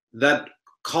that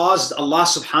caused Allah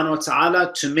subhanahu wa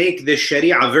ta'ala to make the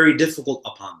Sharia very difficult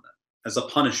upon them as a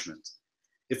punishment?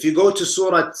 If you go to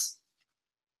Surah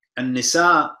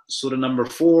An-Nisa, Surah number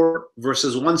 4,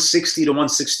 verses 160 to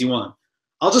 161.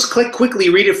 I'll just quickly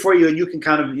read it for you, and you can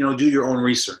kind of, do your own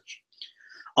research.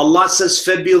 Allah says,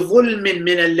 فَبِظُلْمٍ مِّنَ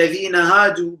الَّذِينَ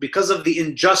هَادُوا, because of the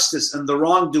injustice and the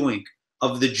wrongdoing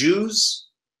of the Jews,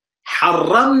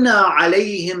 حَرَّمْنَا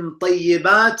عَلَيْهِمْ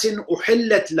طَيِّبَاتٍ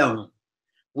أُحِلَّتْ لَهُمْ,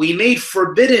 we made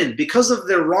forbidden, because of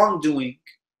their wrongdoing,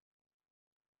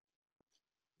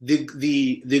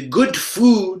 the good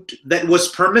food that was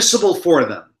permissible for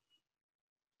them.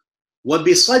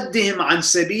 وَبِصَدِّهِمْ عَنْ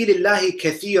سَبِيلِ اللَّهِ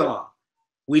كَثِيرًا,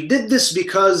 we did this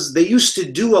because they used to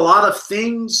do a lot of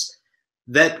things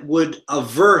that would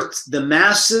avert the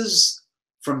masses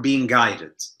from being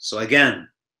guided. So again,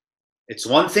 it's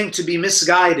one thing to be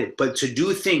misguided, but to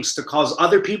do things to cause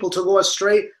other people to go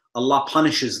astray, Allah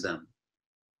punishes them.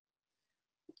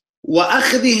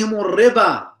 وَأَخْذِهِمُ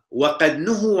الرِّبَى وَقَدْ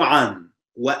نُهُوا عَنْ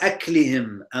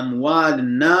وَأَكْلِهِمْ أَمْوَالِ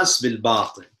النَّاسِ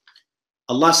بِالْبَاطِلِ.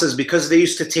 Allah says, because they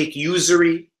used to take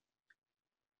usury,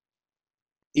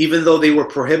 even though they were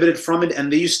prohibited from it,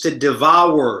 and they used to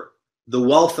devour the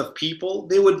wealth of people,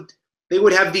 they would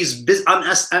have these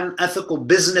unethical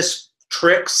business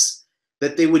tricks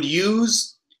that they would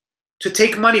use to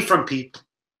take money from people.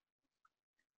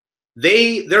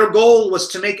 Their goal was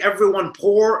to make everyone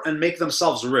poor and make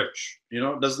themselves rich.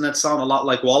 Doesn't that sound a lot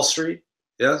like Wall Street?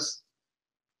 Yes.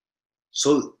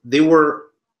 So they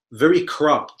were very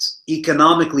corrupt,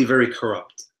 economically very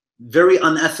corrupt, very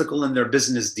unethical in their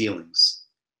business dealings.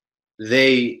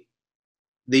 They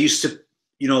used to,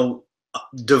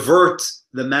 divert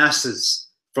the masses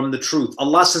from the truth.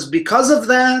 Allah says, because of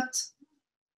that,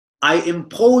 I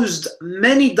imposed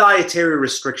many dietary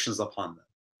restrictions upon them.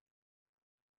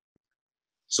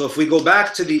 So if we go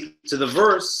back to the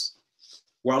verse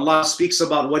where Allah speaks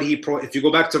about what if you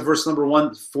go back to verse number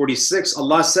 146,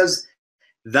 Allah says,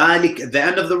 ذَلِكَ, the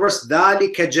end of the verse,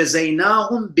 ذَلِكَ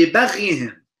جَزَيْنَاهُمْ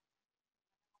بِبَغْيِهِمْ.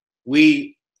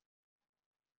 We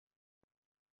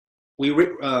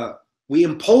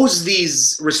impose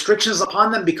these restrictions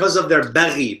upon them because of their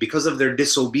baghi, because of their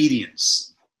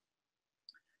disobedience.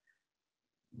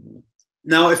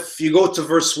 Now, if you go to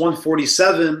verse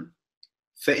 147,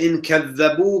 فَإِن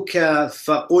كَذَّبُوكَ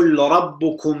فَقُلْ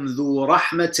رَبُّكُمْ ذُو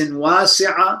رَحْمَةٍ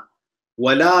وَاسِعَةٍ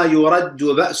وَلَا يُرَدُّ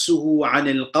بَأْسُهُ عَنِ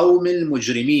الْقَوْمِ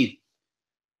الْمُجْرِمِينَ.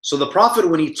 So the Prophet,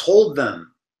 when he told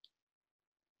them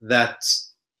that,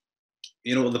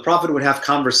 the Prophet would have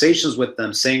conversations with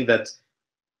them saying that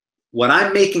what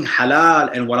I'm making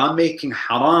halal and what I'm making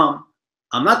haram,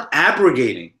 I'm not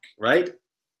abrogating, right?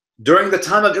 During the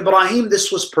time of Ibrahim,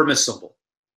 this was permissible.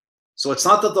 So it's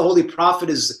not that the Holy Prophet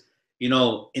is,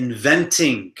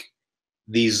 inventing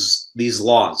these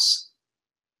laws.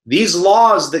 These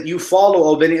laws that you follow,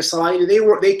 O Bani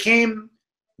Israel, they came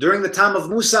during the time of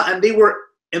Musa, and they were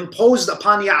imposed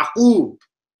upon Yaqub.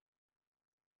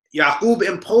 Yaqub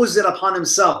imposed it upon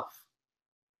himself.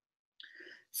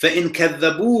 فَإِن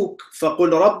كَذَّبُوكَ فَقُلْ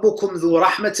رَبُّكُمْ ذُو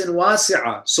رَحْمَةٍ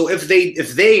وَاسِعَةٍ. So if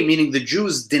they, meaning the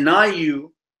Jews, deny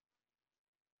you,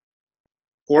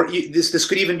 or this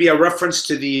could even be a reference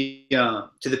to the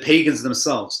pagans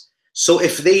themselves. So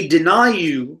if they deny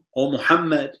you, O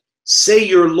Muhammad, say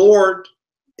your Lord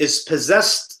is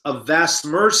possessed of vast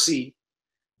mercy,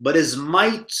 but his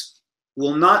might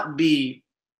will not be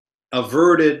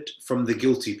averted from the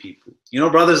guilty people.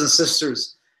 Brothers and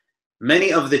sisters,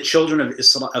 many of the children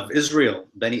of Israel,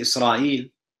 Bani Israel,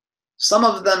 some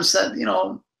of them said,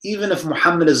 even if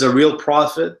Muhammad is a real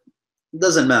prophet, it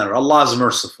doesn't matter. Allah is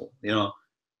merciful.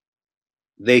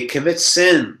 They commit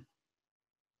sin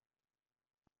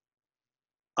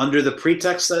under the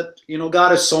pretext that,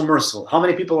 God is so merciful. How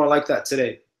many people are like that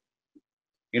today?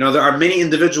 There are many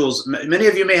individuals. Many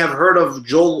of you may have heard of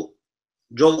Joel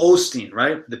Osteen,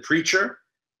 right? The preacher.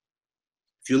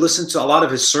 If you listen to a lot of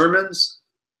his sermons,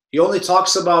 he only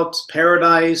talks about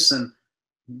paradise and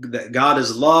that God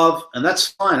is love, and that's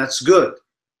fine, that's good.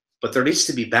 But there needs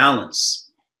to be balance.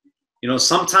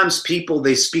 Sometimes people,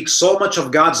 they speak so much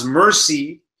of God's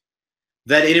mercy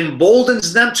that it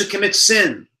emboldens them to commit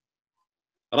sin.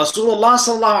 Rasulullah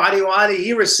sallallahu alaihi wasallam,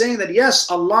 he was saying that yes,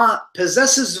 Allah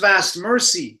possesses vast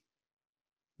mercy,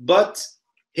 but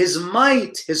His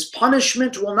might, His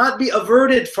punishment will not be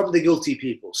averted from the guilty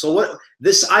people. So what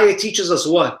this ayah teaches us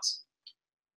what?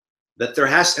 That there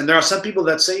are some people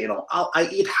that say, I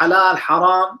eat halal,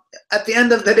 haram. At the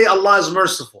end of the day, Allah is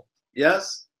merciful.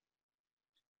 Yes?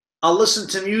 I'll listen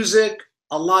to music,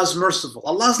 Allah is merciful.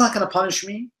 Allah is not going to punish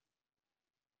me.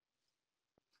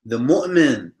 The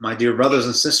mu'min, my dear brothers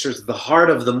and sisters, the heart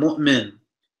of the mu'min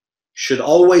should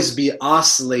always be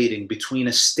oscillating between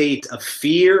a state of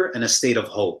fear and a state of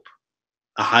hope.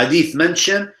 A hadith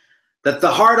mentioned that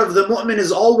the heart of the mu'min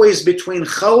is always between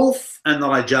khawf and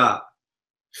raja.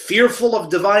 Fearful of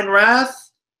divine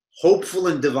wrath, hopeful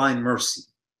in divine mercy.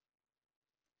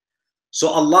 So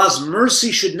Allah's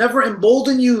mercy should never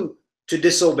embolden you to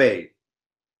disobey.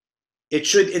 It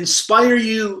should inspire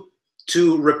you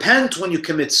to repent when you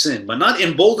commit sin, but not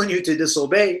embolden you to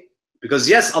disobey. Because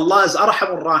yes, Allah is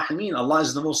Arhamur Rahimin, Allah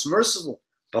is the most merciful,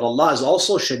 but Allah is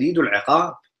also Shadidul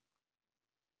Iqab.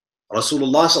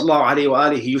 Rasulullah sallallahu alayhi wa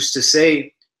alihi, he used to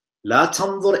say, La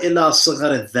tanzur ila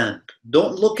sighar al-dhanb.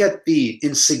 Don't look at the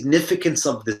insignificance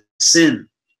of the sin,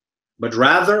 but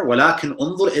rather, walakin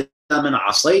unzur ila man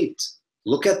asayt.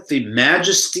 Look at the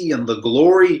majesty and the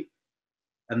glory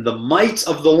and the might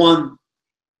of the one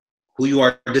who you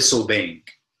are disobeying.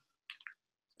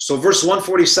 So verse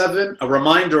 147, a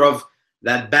reminder of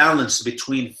that balance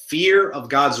between fear of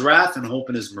God's wrath and hope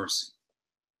in His mercy.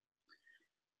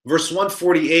 Verse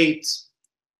 148,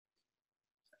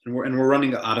 and we're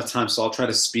running out of time, so I'll try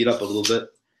to speed up a little bit.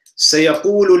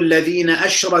 سيقول الذين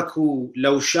أشركوا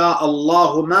لو شاء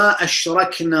الله ما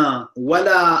أشركنا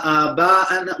ولا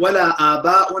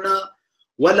آباؤنا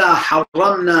ولا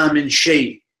حرمنا من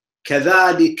شيء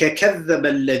كذلك كذب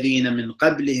الذين من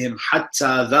قبلهم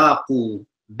حتى ذاقوا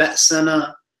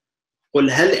بأسنا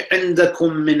قل هل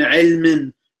عندكم من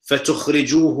علم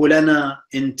فتخرجوه لنا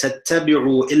إن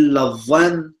تتبعوا إلا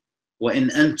الظن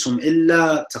وإن أنتم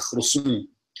إلا تخرصون.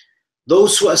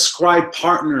 Those who ascribe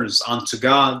partners unto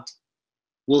God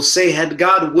will say, had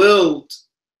God willed,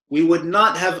 we would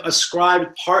not have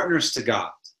ascribed partners to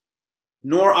God,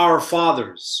 nor our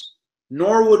fathers,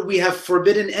 nor would we have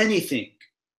forbidden anything.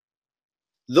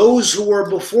 Those who were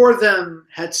before them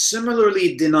had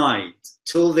similarly denied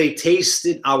till they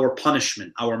tasted our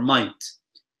punishment, our might.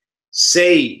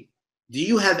 Say, do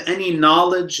you have any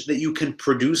knowledge that you can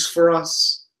produce for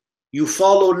us? You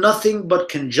follow nothing but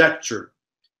conjecture,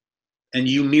 and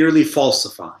you merely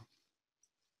falsify.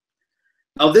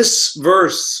 Now this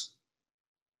verse,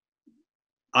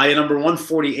 ayah number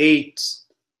 148,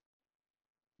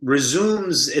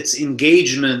 resumes its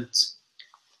engagement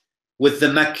with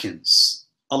the Meccans.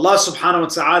 Allah subhanahu wa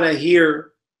ta'ala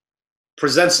here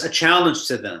presents a challenge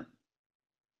to them,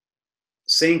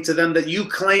 saying to them that you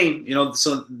claim,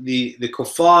 so the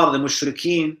kuffar, the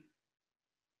mushrikeen,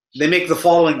 they make the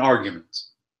following argument.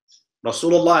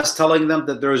 Rasulullah is telling them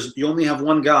that you only have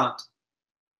one God.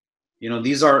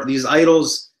 These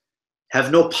idols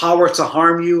have no power to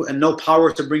harm you and no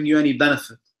power to bring you any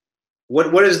benefit.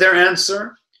 What is their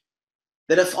answer?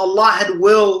 That if Allah had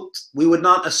willed, we would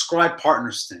not ascribe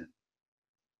partners to Him.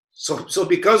 So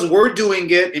because we're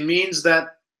doing it, it means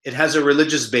that it has a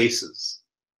religious basis.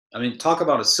 I mean, talk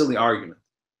about a silly argument.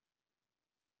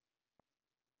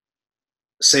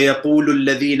 سيقول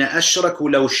الذين أشركوا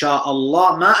لو شاء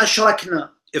الله ما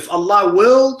أشركنا. If Allah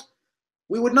willed,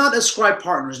 we would not ascribe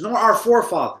partners, nor our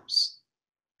forefathers.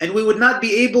 And we would not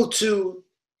be able to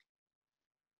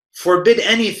forbid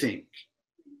anything.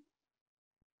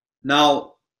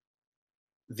 Now,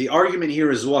 the argument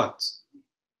here is what?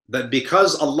 That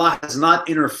because Allah has not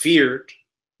interfered,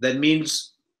 that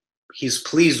means He's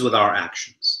pleased with our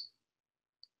actions.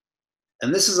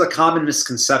 And this is a common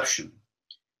misconception.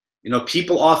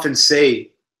 People often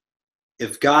say,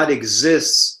 if God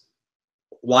exists,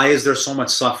 why is there so much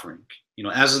suffering?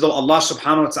 As though Allah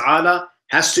subhanahu wa ta'ala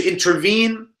has to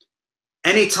intervene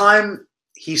anytime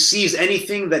He sees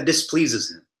anything that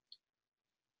displeases Him.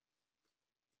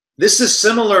 This is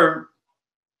similar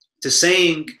to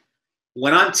saying,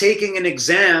 when I'm taking an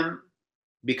exam,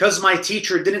 because my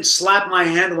teacher didn't slap my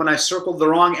hand when I circled the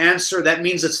wrong answer, that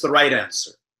means it's the right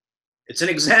answer. It's an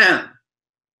exam.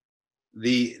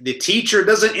 The teacher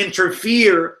doesn't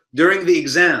interfere during the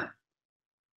exam.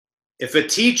 If a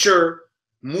teacher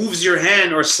moves your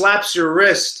hand or slaps your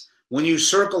wrist when you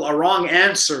circle a wrong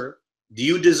answer, do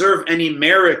you deserve any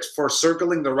merit for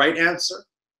circling the right answer?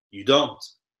 You don't.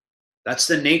 That's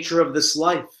the nature of this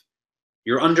life.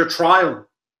 You're under trial.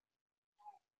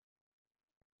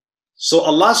 So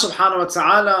Allah subhanahu wa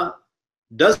ta'ala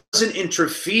doesn't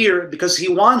interfere because He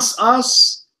wants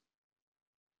us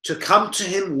to come to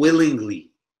Him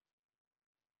willingly.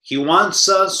 He wants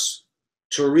us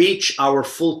to reach our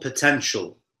full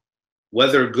potential,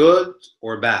 whether good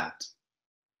or bad.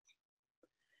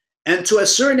 And to a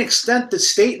certain extent, the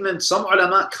statement, some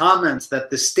ulama comment that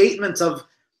the statement of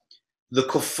the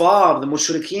kuffar, the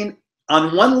mushrikeen,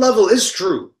 on one level is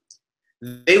true.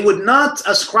 They would not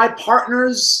ascribe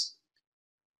partners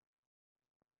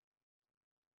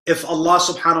if Allah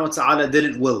subhanahu wa ta'ala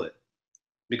didn't will it.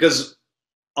 Because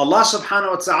Allah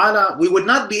subhanahu wa ta'ala, we would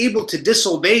not be able to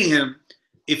disobey Him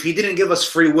if He didn't give us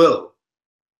free will.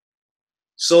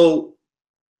 So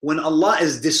when Allah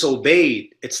is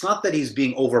disobeyed, it's not that He's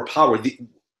being overpowered,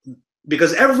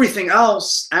 because everything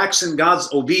else acts in God's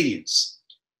obedience.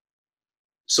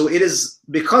 So it is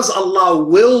because Allah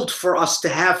willed for us to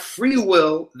have free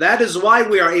will, that is why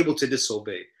we are able to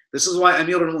disobey. This is why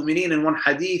Amir al-Mu'mineen in one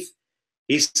hadith,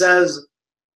 he says,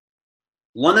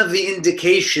 one of the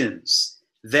indications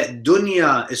that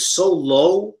dunya is so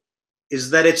low is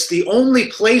that it's the only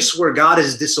place where God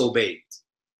is disobeyed.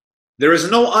 There is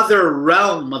no other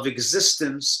realm of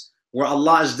existence where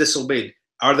Allah is disobeyed.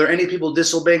 Are there any people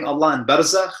disobeying Allah in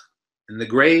Barzakh, in the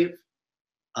grave,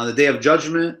 on the Day of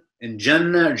Judgment, in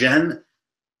Jannah, Jahannam?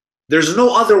 There's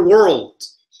no other world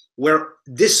where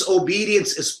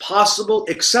disobedience is possible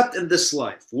except in this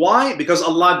life. Why? Because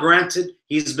Allah granted,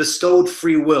 He's bestowed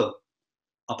free will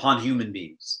upon human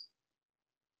beings.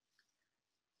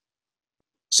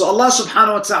 So Allah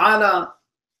subhanahu wa ta'ala,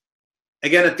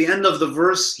 again at the end of the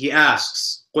verse, He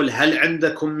asks, قُلْ هَلْ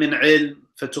عِنْدَكُم مِّنْ عِلْمٍ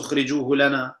فَتُخْرِجُوهُ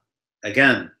لَنَا.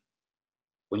 Again,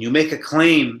 when you make a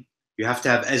claim, you have to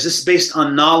have, is this based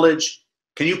on knowledge?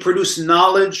 Can you produce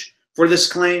knowledge for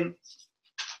this claim?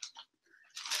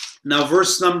 Now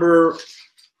verse number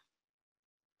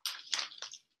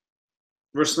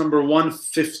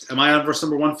 150, am I on verse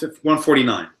number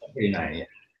 149? 149, yeah.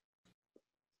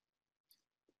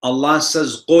 Allah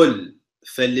says, قُلْ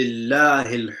فَلِلَّهِ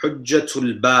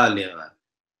الْحُجَّةُ الْبَالِغَةُ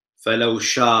فَلَوْ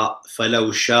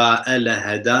شَاءَ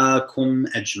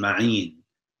لَهَدَاكُمْ أَجْمَعِينَ.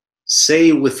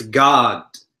 Say, with God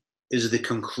is the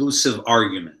conclusive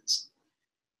argument.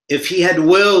 If He had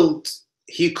willed,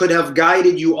 He could have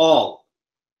guided you all.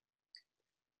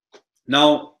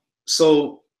 Now,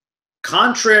 so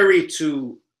contrary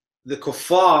to the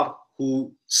kuffar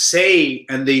who say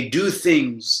and they do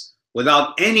things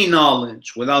without any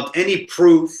knowledge, without any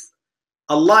proof,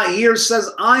 Allah here says,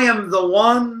 I am the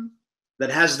one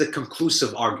that has the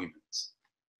conclusive argument.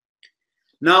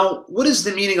 Now, what is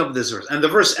the meaning of this verse? And the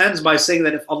verse ends by saying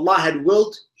that if Allah had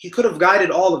willed, He could have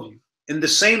guided all of you. In the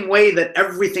same way that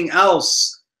everything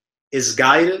else is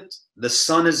guided, the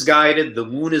sun is guided, the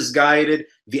moon is guided,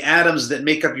 the atoms that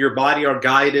make up your body are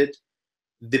guided,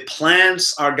 the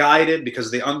plants are guided because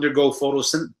they undergo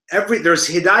photosynthesis. There's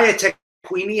hidayah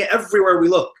taqweeniya everywhere we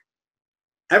look.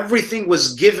 Everything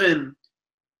was given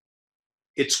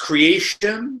its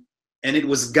creation and it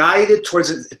was guided towards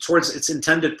its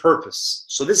intended purpose.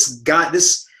 So this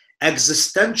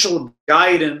existential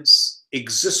guidance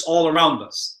exists all around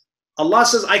us. Allah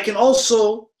says, I can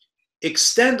also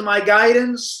extend my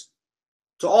guidance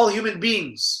to all human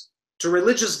beings, to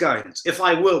religious guidance, if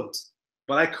I willed.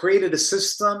 But I created a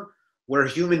system where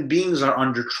human beings are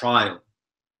under trial.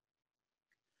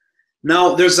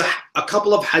 Now, there's a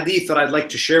couple of hadith that I'd like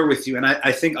to share with you, and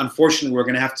I think, unfortunately, we're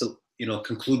going to have to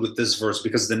conclude with this verse,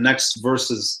 because the next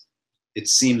verses, it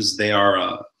seems they are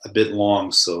a bit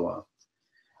long. So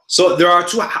there are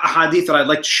two hadith that I'd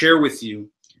like to share with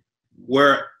you,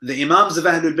 where the Imams of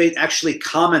Ahlul Bayt actually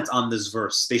comment on this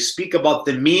verse. They speak about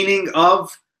the meaning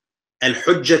of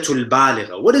al-hujjatul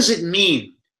baligha. What does it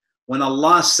mean when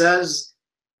Allah says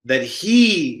that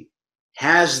He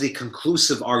has the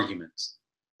conclusive argument?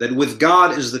 That with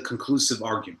God is the conclusive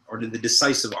argument, or the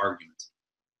decisive argument.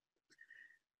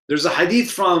 There's a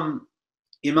hadith from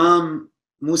Imam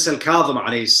Musa al-Kadhim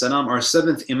alayhi salam, our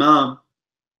seventh Imam,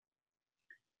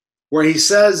 where he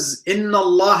says, Inna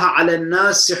Allah ala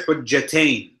nasi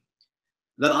hujjatain,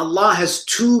 that Allah has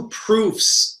two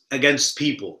proofs against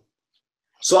people.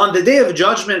 So on the Day of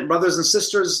Judgment, brothers and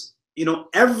sisters,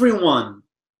 everyone,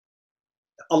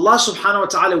 Allah subhanahu wa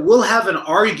ta'ala will have an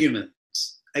argument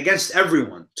against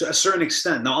everyone to a certain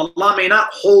extent. Now Allah may not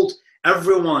hold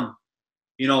everyone,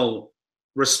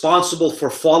 responsible for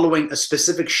following a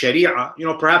specific sharia.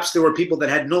 Perhaps there were people that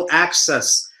had no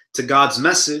access to God's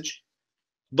message,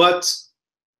 but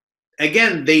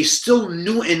again, they still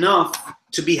knew enough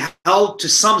to be held to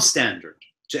some standard,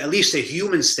 to at least a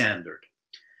human standard.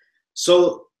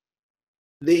 So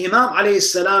the Imam alayhi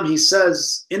salam, he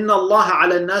says, Inna Allah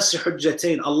ala nasi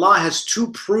hujjatain. Allah has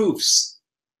two proofs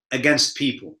against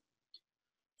people.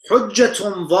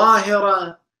 Hujjatun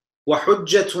zahira wa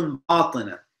hujjatun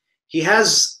batina. He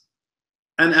has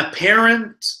an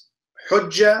apparent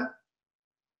hujjah,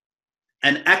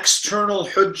 an external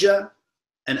hujjah,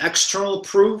 an external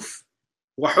proof,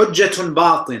 وَحُجَّةٌ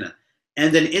بَاطِنَةٌ,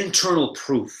 and an internal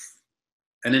proof,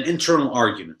 and an internal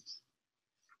argument.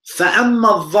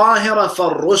 فَأَمَّا الظَّاهِرَ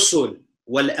فَالرُّسُلُ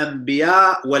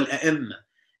وَالْأَنْبِيَاءُ وَالْأَئِمَّةُ.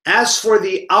 As for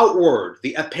the outward,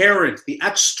 the apparent, the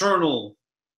external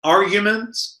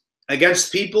argument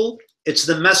against people, it's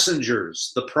the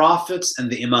messengers, the prophets, and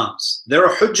the imams. They're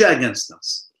a hujjah against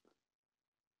us.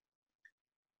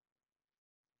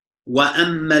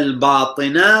 وَأَمَّا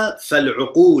الْبَاطِنَ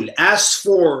فَالْعُقُولِ. As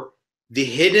for the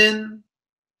hidden,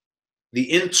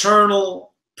 the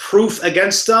internal proof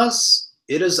against us,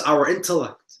 it is our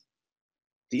intellect.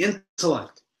 The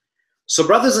intellect. So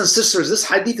brothers and sisters, this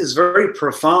hadith is very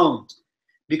profound,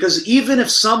 because even if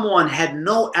someone had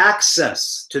no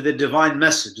access to the divine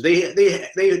message, they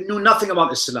knew nothing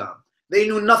about Islam, they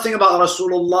knew nothing about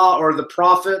Rasulullah or the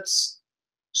prophets,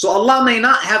 so Allah may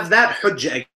not have that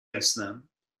hujjah against them.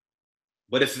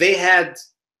 But if they had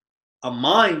a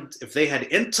mind, if they had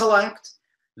intellect,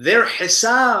 their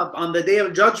hisab on the day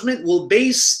of judgment will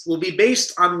be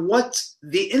based on what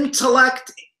the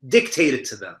intellect dictated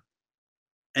to them,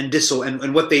 and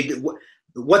what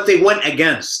they went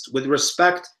against with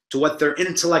respect to what their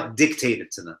intellect dictated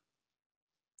to them.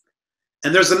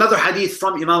 And there's another hadith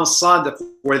from Imam al-Sadiq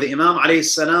where the Imam alayhi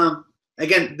salam,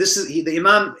 again, the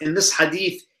Imam in this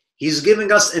hadith, he's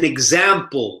giving us an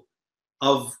example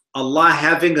of Allah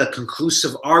having a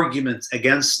conclusive argument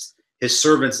against his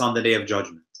servants on the day of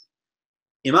judgment.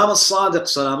 Imam al-Sadiq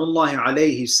salamullahi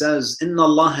alayhi says, Inna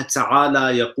Allah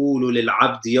ta'ala yaqulu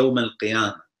lil-abd yawm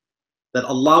al-qiyamah, that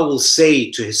Allah will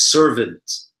say to his servant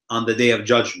on the day of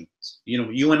judgment,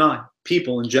 you and I,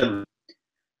 people in general,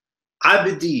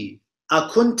 Abdi,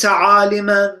 akunta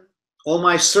aliman, O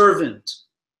my servant,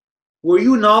 were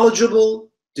you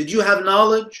knowledgeable? Did you have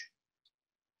knowledge?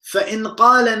 فَإِنْ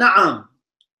قَالَ نَعَمْ.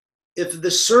 If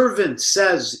the servant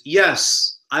says,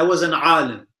 yes, I was an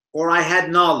alim, or I had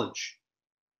knowledge,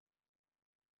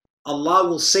 Allah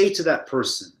will say to that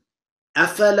person,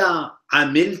 أَفَلَا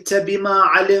عَمِلْتَ بِمَا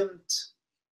عَلِمْتَ.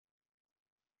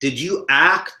 Did you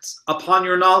act upon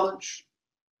your knowledge?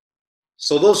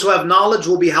 So those who have knowledge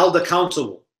will be held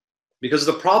accountable. Because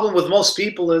the problem with most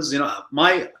people is,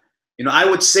 I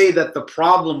would say that the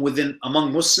problem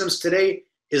among Muslims today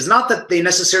is not that they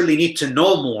necessarily need to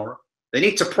know more. They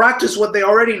need to practice what they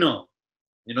already know.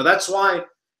 That's why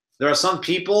there are some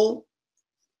people,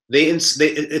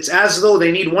 it's as though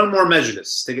they need one more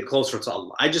majlis to get closer to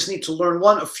Allah. I just need to learn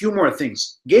a few more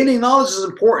things. Gaining knowledge is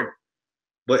important.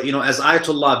 But, as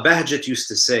Ayatollah Bahjat used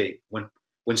to say,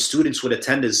 when students would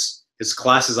attend his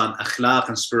classes on akhlaq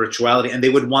and spirituality, and they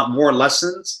would want more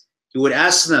lessons, he would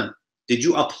ask them, did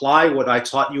you apply what I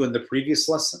taught you in the previous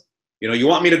lesson? You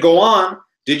want me to go on?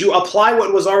 Did you apply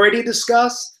what was already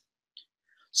discussed?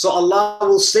 So Allah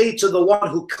will say to the one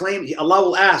who claimed, Allah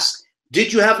will ask,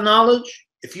 did you have knowledge?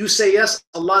 If you say yes,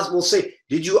 Allah will say,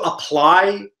 did you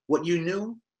apply what you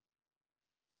knew?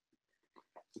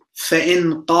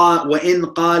 وَإِنْ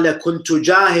قَالَ كُنْتُ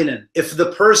جَاهِلًا. If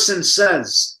the person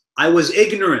says, I was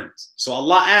ignorant, so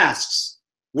Allah asks,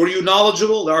 were you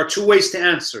knowledgeable? There are two ways to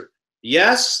answer.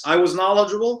 Yes, I was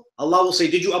knowledgeable. Allah will say,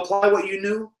 did you apply what you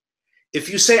knew? If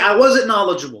you say, I wasn't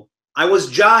knowledgeable, I was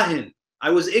jahil,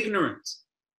 I was ignorant.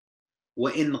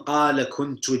 وَإِنْ قَالَ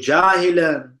كُنْتُ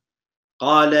جَاهِلًا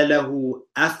قَالَ لَهُ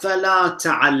أَفَلَا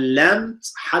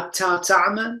تَعَلَّمْتَ حَتَّى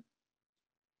تَعْمَلْ.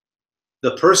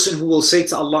 The person who will say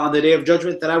to Allah on the day of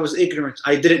judgment that I was ignorant,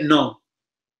 I didn't know,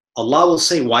 Allah will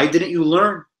say, why didn't you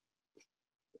learn?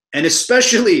 And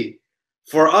especially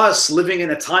for us living in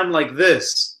a time like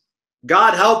this,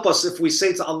 God help us if we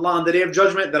say to Allah on the day of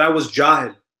judgment that I was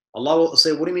jahil. Allah will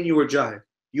say, what do you mean you were jahil?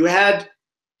 You had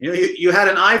an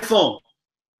iPhone.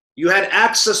 You had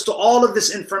access to all of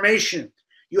this information.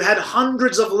 You had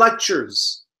hundreds of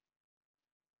lectures.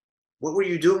 What were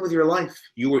you doing with your life?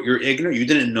 You're ignorant. You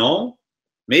didn't know?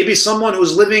 Maybe someone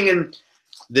who's living in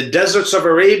the deserts of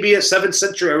Arabia, 7th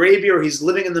century Arabia, or he's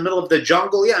living in the middle of the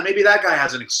jungle. Yeah, maybe that guy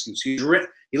has an excuse. He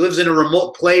lives in a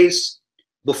remote place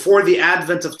before the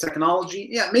advent of technology.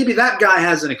 Yeah, maybe that guy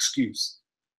has an excuse.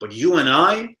 But you and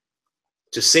I,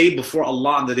 to say before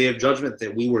Allah on the day of judgment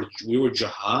that we were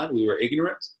jahad, we were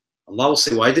ignorant, Allah will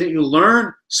say, why didn't you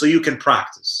learn? So you can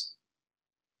practice.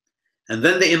 And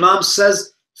then the Imam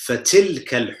says, فَتِلْكَ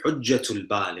الْحُجَّةُ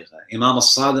الْبَالِغَةُ. Imam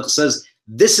al-Sadiq says,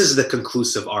 this is the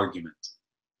conclusive argument,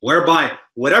 whereby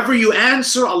whatever you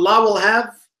answer, Allah will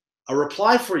have a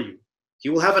reply for you. He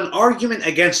will have an argument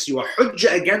against you, a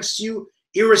hujjah against you,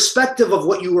 irrespective of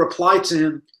what you reply to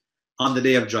him on the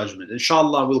day of judgment.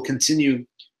 Inshallah, we'll continue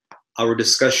our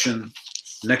discussion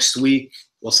next week.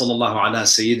 وصلى الله على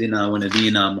سيدنا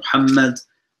ونبينا محمد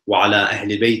وعلى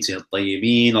أهل بيته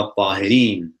الطيبين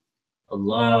الطاهرين.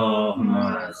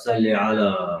 اللهم صل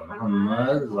على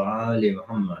محمد وعلى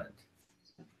محمد.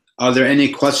 Are there any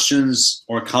questions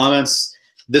or comments?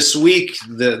 This week,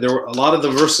 there were a lot of the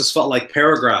verses felt like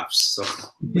paragraphs, so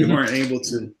we weren't able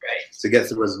to get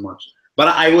through as much. But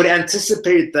I would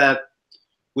anticipate that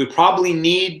we probably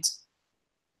need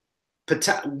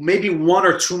maybe 1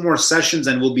 or 2 more sessions,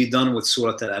 and we'll be done with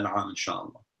Surah An'aam,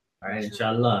 inshallah. All right,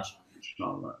 inshallah.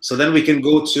 Inshallah. So then we can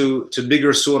go to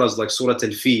bigger surahs like Surah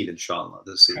Al-Fil, inshallah.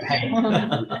 This is,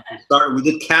 we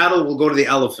did cattle, we'll go to the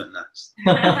elephant next.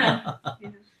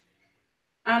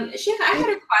 Sheikh, I had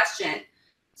a question.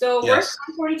 So verse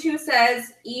 142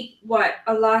 says, eat what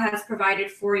Allah has provided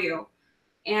for you.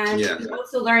 And we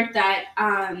also learned that,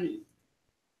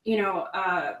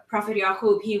 Prophet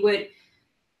Yaqub, he would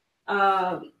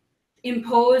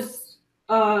impose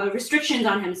restrictions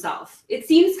on himself. It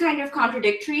seems kind of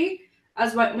contradictory. I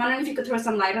was wondering if you could throw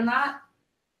some light on that.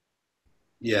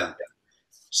 Yeah.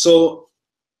 So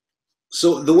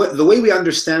the way we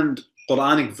understand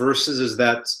Quranic verses is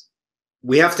that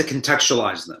we have to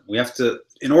contextualize them. We have to,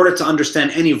 in order to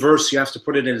understand any verse, you have to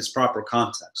put it in its proper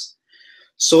context.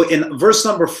 So in verse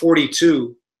number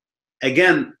 42,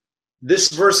 again, this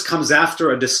verse comes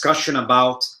after a discussion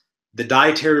about the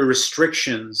dietary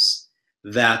restrictions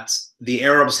that the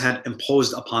Arabs had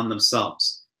imposed upon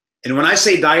themselves. And when I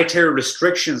say dietary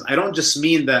restrictions, I don't just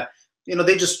mean that,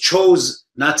 they just chose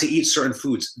not to eat certain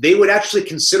foods. They would actually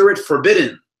consider it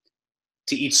forbidden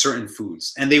to eat certain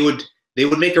foods. And they would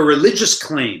make a religious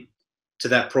claim to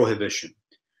that prohibition.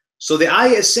 So the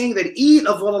ayah is saying that eat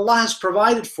of what Allah has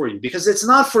provided for you, because it's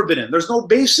not forbidden. There's no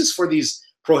basis for these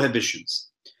prohibitions.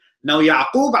 Now,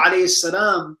 Yaqub alayhi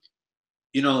salam,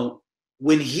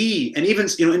 when he, and even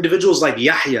individuals like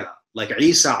Yahya, like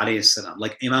Isa alayhi salam,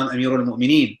 like Imam Amir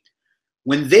al-Mu'mineen,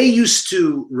 when they used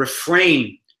to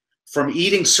refrain from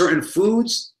eating certain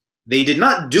foods, they did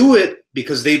not do it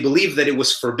because they believed that it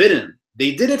was forbidden.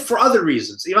 They did it for other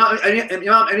reasons. Imam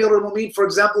Amir al-Mu'mineen, for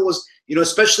example, was,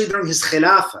 especially during his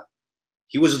khilafah,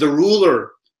 he was the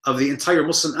ruler of the entire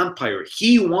Muslim empire.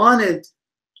 He wanted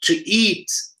to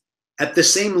eat at the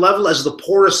same level as the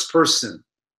poorest person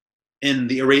in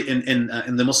the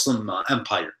Muslim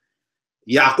empire.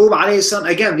 Yaqub alayhi salam,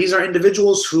 again, these are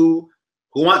individuals who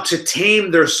want to tame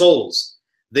their souls.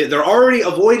 They're already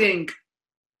avoiding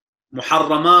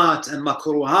muharramat and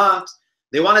makruhat.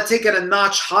 They want to take it a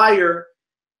notch higher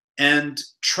and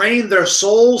train their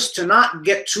souls to not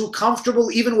get too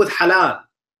comfortable even with halal.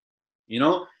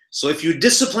 So if you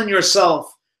discipline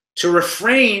yourself to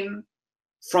refrain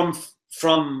from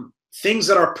things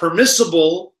that are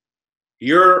permissible,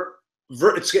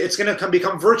 it's going to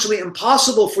become virtually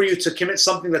impossible for you to commit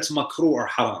something that's makruh or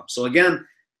haram. So again,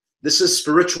 this is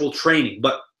spiritual training.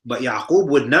 But Yaqub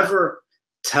would never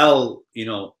tell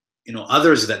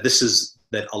others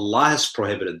that Allah has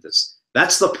prohibited this.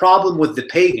 That's the problem with the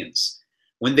pagans.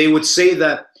 When they would say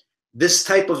that this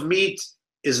type of meat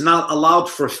is not allowed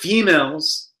for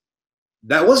females,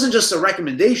 that wasn't just a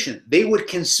recommendation. They would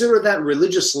consider that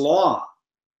religious law.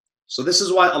 So this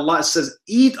is why Allah says,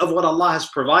 eat of what Allah has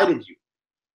provided you.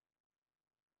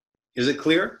 Is it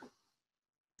clear?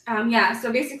 Yeah,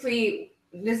 so basically,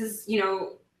 this is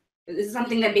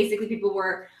something that basically people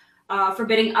were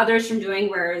forbidding others from doing,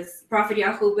 whereas Prophet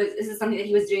Yaqub this is something that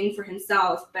he was doing for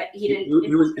himself, but he didn't.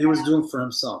 He was doing for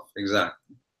himself,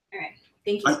 exactly. All right,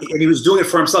 thank you. And he was doing it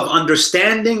for himself,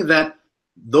 understanding that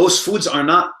those foods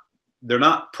they're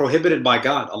not prohibited by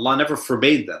God. Allah never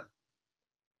forbade them.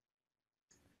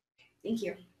 Thank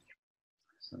you.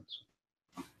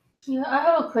 Yeah, I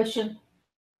have a question.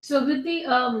 So with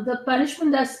the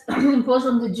punishment that's imposed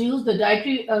on the Jews, the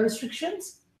dietary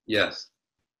restrictions. Yes.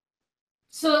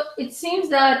 So it seems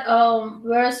that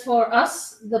whereas for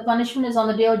us, the punishment is on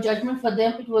the day of judgment, for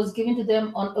them it was given to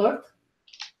them on earth,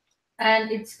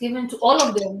 and it's given to all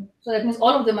of them. So that means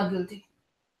all of them are guilty.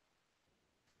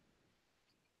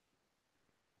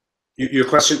 Your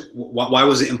question, why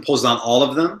was it imposed on all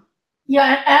of them?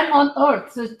 Yeah, and on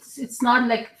earth. So it's not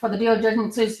like for the day of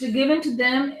judgment. So it's given to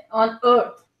them on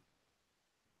earth.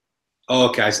 Oh,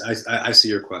 okay, I see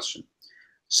your question.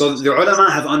 So the ulama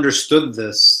have understood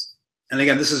this. And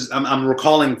again, this is, I'm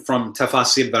recalling from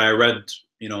Tafsir that I read,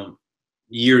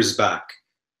 years back.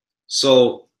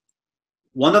 So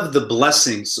one of the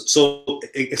blessings, so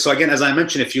again, as I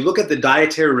mentioned, if you look at the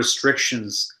dietary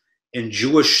restrictions in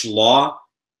Jewish law,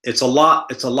 it's a lot.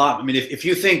 I mean, if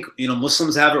you think,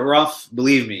 Muslims have it rough,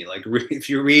 believe me, like if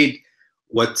you read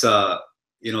what,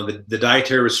 the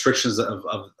dietary restrictions that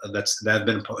have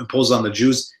been imposed on the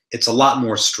Jews, it's a lot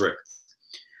more strict.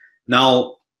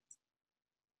 Now,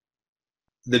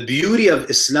 the beauty of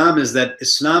Islam is that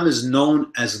Islam is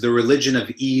known as the religion of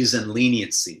ease and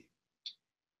leniency.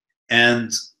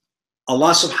 And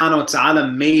Allah subhanahu wa ta'ala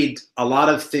made a lot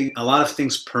of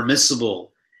things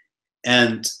permissible,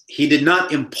 and He did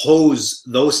not impose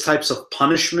those types of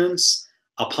punishments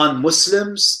upon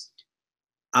Muslims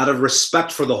out of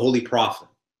respect for the Holy Prophet.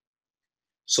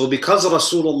 So because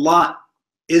Rasulullah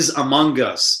is among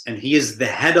us and he is the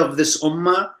head of this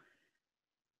ummah,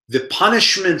 the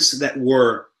punishments that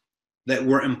were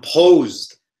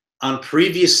imposed on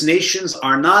previous nations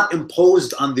are not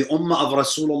imposed on the ummah of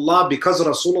Rasulullah, because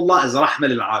Rasulullah is rahma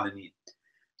lil alameen.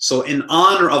 So in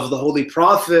honor of the Holy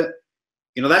Prophet,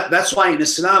 that's why in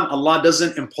Islam Allah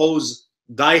doesn't impose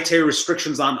dietary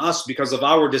restrictions on us because of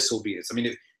our disobedience. I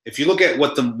mean, if you look at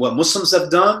what Muslims have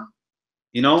done,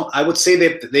 I would say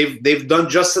they've done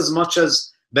just as much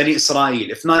as Bani Israel,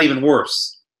 if not even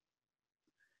worse.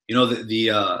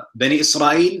 The Bani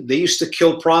Israel, they used to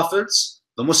kill prophets.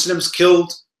 The Muslims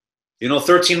killed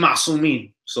 13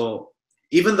 ma'sumin. So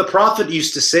even the Prophet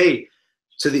used to say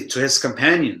to his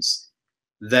companions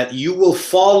that you will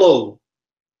follow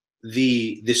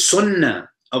the sunnah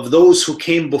of those who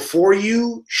came before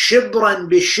you, shibran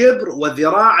bi shibr wa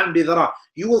dhira'an bi dhira'.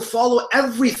 You will follow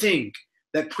everything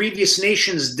that previous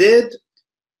nations did,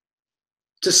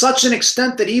 to such an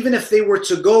extent that even if they were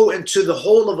to go into the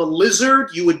hole of a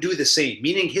lizard, you would do the same,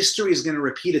 meaning history is going to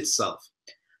repeat itself.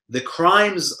 The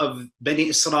crimes of Bani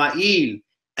Israel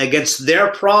against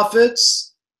their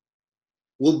prophets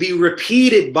will be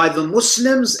repeated by the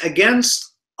Muslims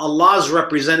against Allah's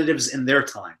representatives in their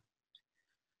time.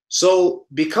 So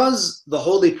because the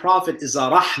Holy Prophet is a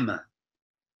rahmah,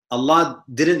 Allah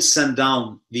didn't send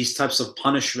down these types of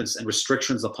punishments and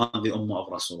restrictions upon the ummah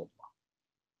of Rasulullah.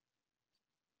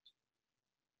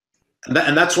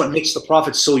 And that's what makes the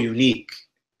Prophet so unique,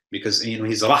 because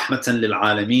he's rahmatan lil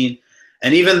alameen.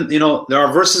 And even there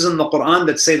are verses in the Quran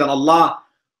that say that Allah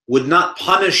would not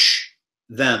punish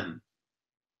them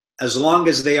as long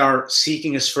as they are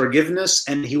seeking His forgiveness,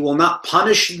 and He will not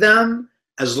punish them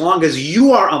as long as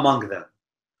you are among them.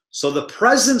 So the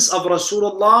presence of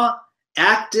Rasulullah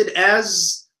acted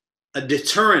as a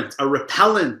deterrent, a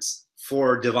repellent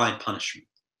for divine punishment.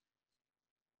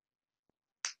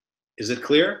 Is it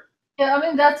clear? Yeah, I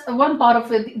mean, that's one part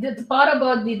of it. The part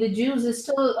about the Jews is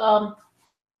still,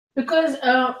 because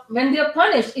when they are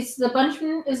punished, the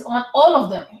punishment is on all of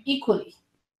them equally.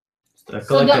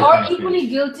 So they are equally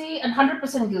guilty and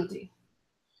 100% guilty.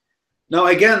 Now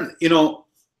again,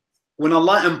 when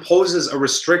Allah imposes a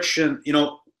restriction,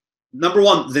 number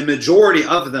one, the majority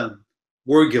of them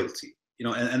were guilty.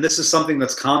 And this is something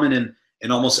that's common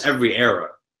in almost every era.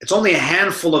 It's only a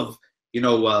handful of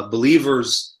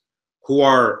believers who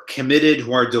are committed,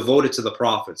 who are devoted to the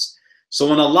prophets. So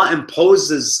when Allah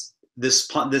imposes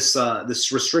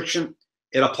this restriction,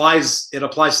 it applies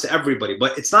to everybody.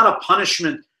 But it's not a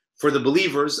punishment for the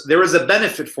believers. There is a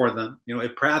benefit for them.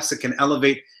 Perhaps it can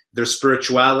elevate their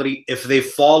spirituality if they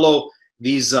follow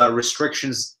these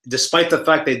restrictions, despite the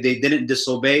fact that they didn't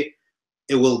disobey.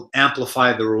 It will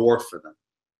amplify the reward for them.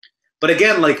 But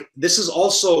again, this is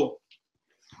also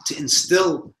to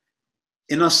instill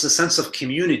in us a sense of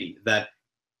community, that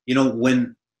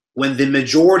when the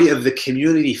majority of the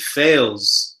community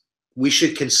fails, we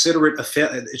should consider it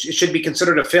it should be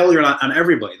considered a failure on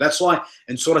everybody. That's why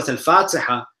in Surah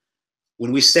Al-Fatiha,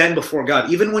 when we stand before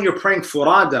God, even when you're praying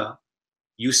furada,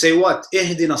 you say what?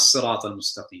 Ihdina as-sirat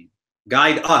al-mustaqim.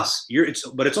 Guide us.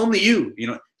 But it's only you.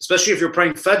 Especially if you're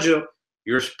praying Fajr,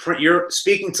 you're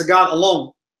speaking to God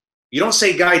alone. You don't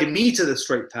say, guide me to the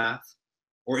straight path,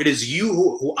 or it is you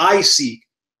who I seek.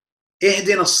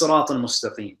 Ihdina as-sirat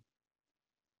al-mustaqim.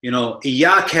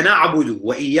 Iyyaka na'budu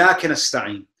wa iyyaka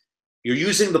nasta'in. You're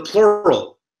using the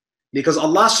plural because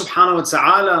Allah subhanahu wa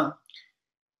ta'ala,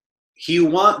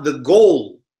 the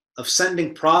goal of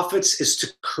sending prophets is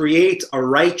to create a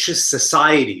righteous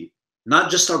society, not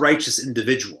just a righteous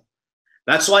individual.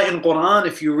 That's why in Quran,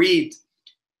 if you read,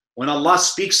 when Allah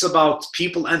speaks about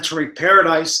people entering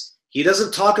paradise, He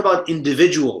doesn't talk about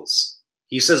individuals.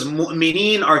 He says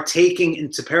mu'mineen are taking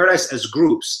into paradise as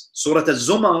groups. Surah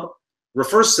Al-Zumar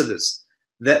refers to this,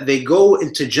 that they go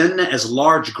into Jannah as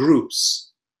large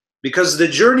groups, because the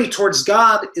journey towards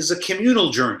God is a communal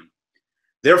journey.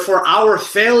 Therefore, our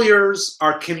failures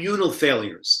are communal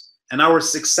failures, and our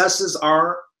successes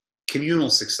are communal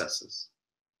successes.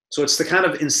 So it's to kind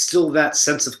of instill that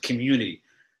sense of community.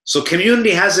 So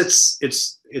community has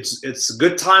its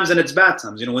good times and its bad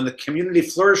times. When the community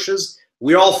flourishes,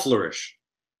 we all flourish.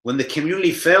 When the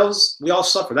community fails, we all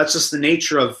suffer. That's just the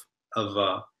nature of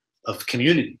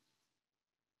community.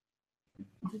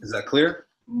 Is that clear?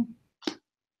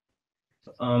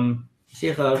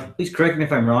 Sheikh, please correct me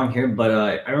if I'm wrong here, but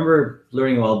I remember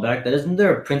learning a while back that isn't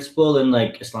there a principle in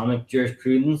like Islamic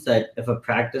jurisprudence that if a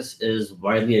practice is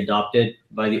widely adopted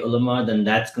by the ulama, then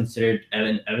that's considered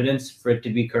evidence for it to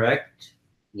be correct?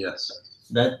 Yes.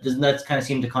 So doesn't that kind of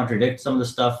seem to contradict some of the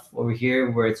stuff over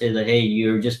here where it says that, hey,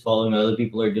 you're just following what other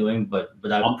people are doing, but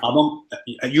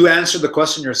you answered the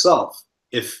question yourself.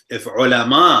 If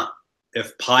ulama,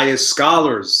 if pious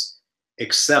scholars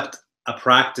accept a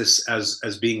practice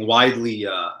as being widely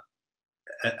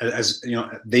as you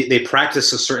know, they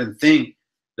practice a certain thing,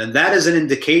 then that is an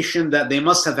indication that they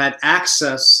must have had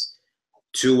access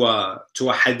to a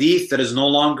hadith that is no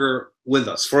longer with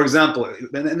us. For example,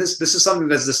 and this is something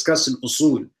that's discussed in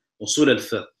usul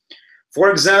al-fiqh. For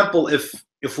example,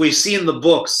 if we see in the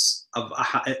books of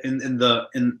in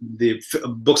the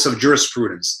books of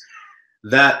jurisprudence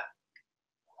that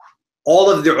all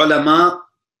of the ulama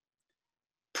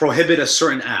prohibit a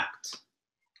certain act,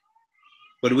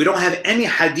 but we don't have any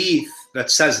hadith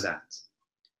that says that,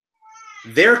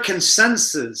 their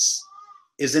consensus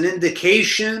is an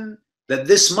indication that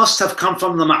this must have come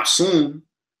from the ma'soom,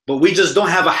 but we just don't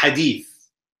have a hadith,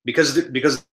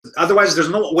 because otherwise there's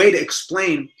no way to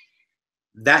explain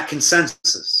that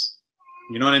consensus.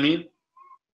 You know what I mean?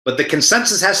 But the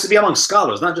consensus has to be among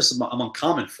scholars, not just among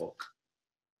common folk.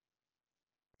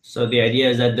 So the idea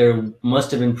is that there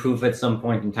must have been proof at some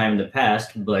point in time in the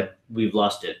past, but we've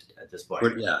lost it at this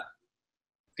point. Yeah,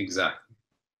 exactly.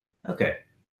 Okay.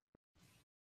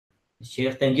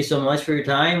 Sheikh, thank you so much for your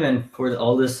time and for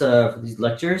all this, for these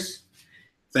lectures.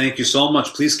 Thank you so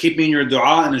much. Please keep me in your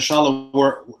dua, and inshallah,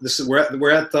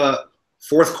 we're at the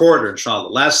fourth quarter. Inshallah,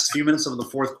 last few minutes of the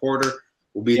fourth quarter,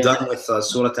 we'll be done with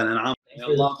Surah An'aam.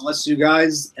 Allah bless you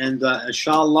guys, and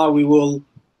inshallah, we will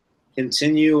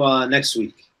continue next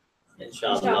week.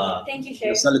 Inshallah. Thank you,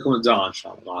 Sheikh. Assalamualaikum.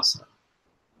 Inshallah.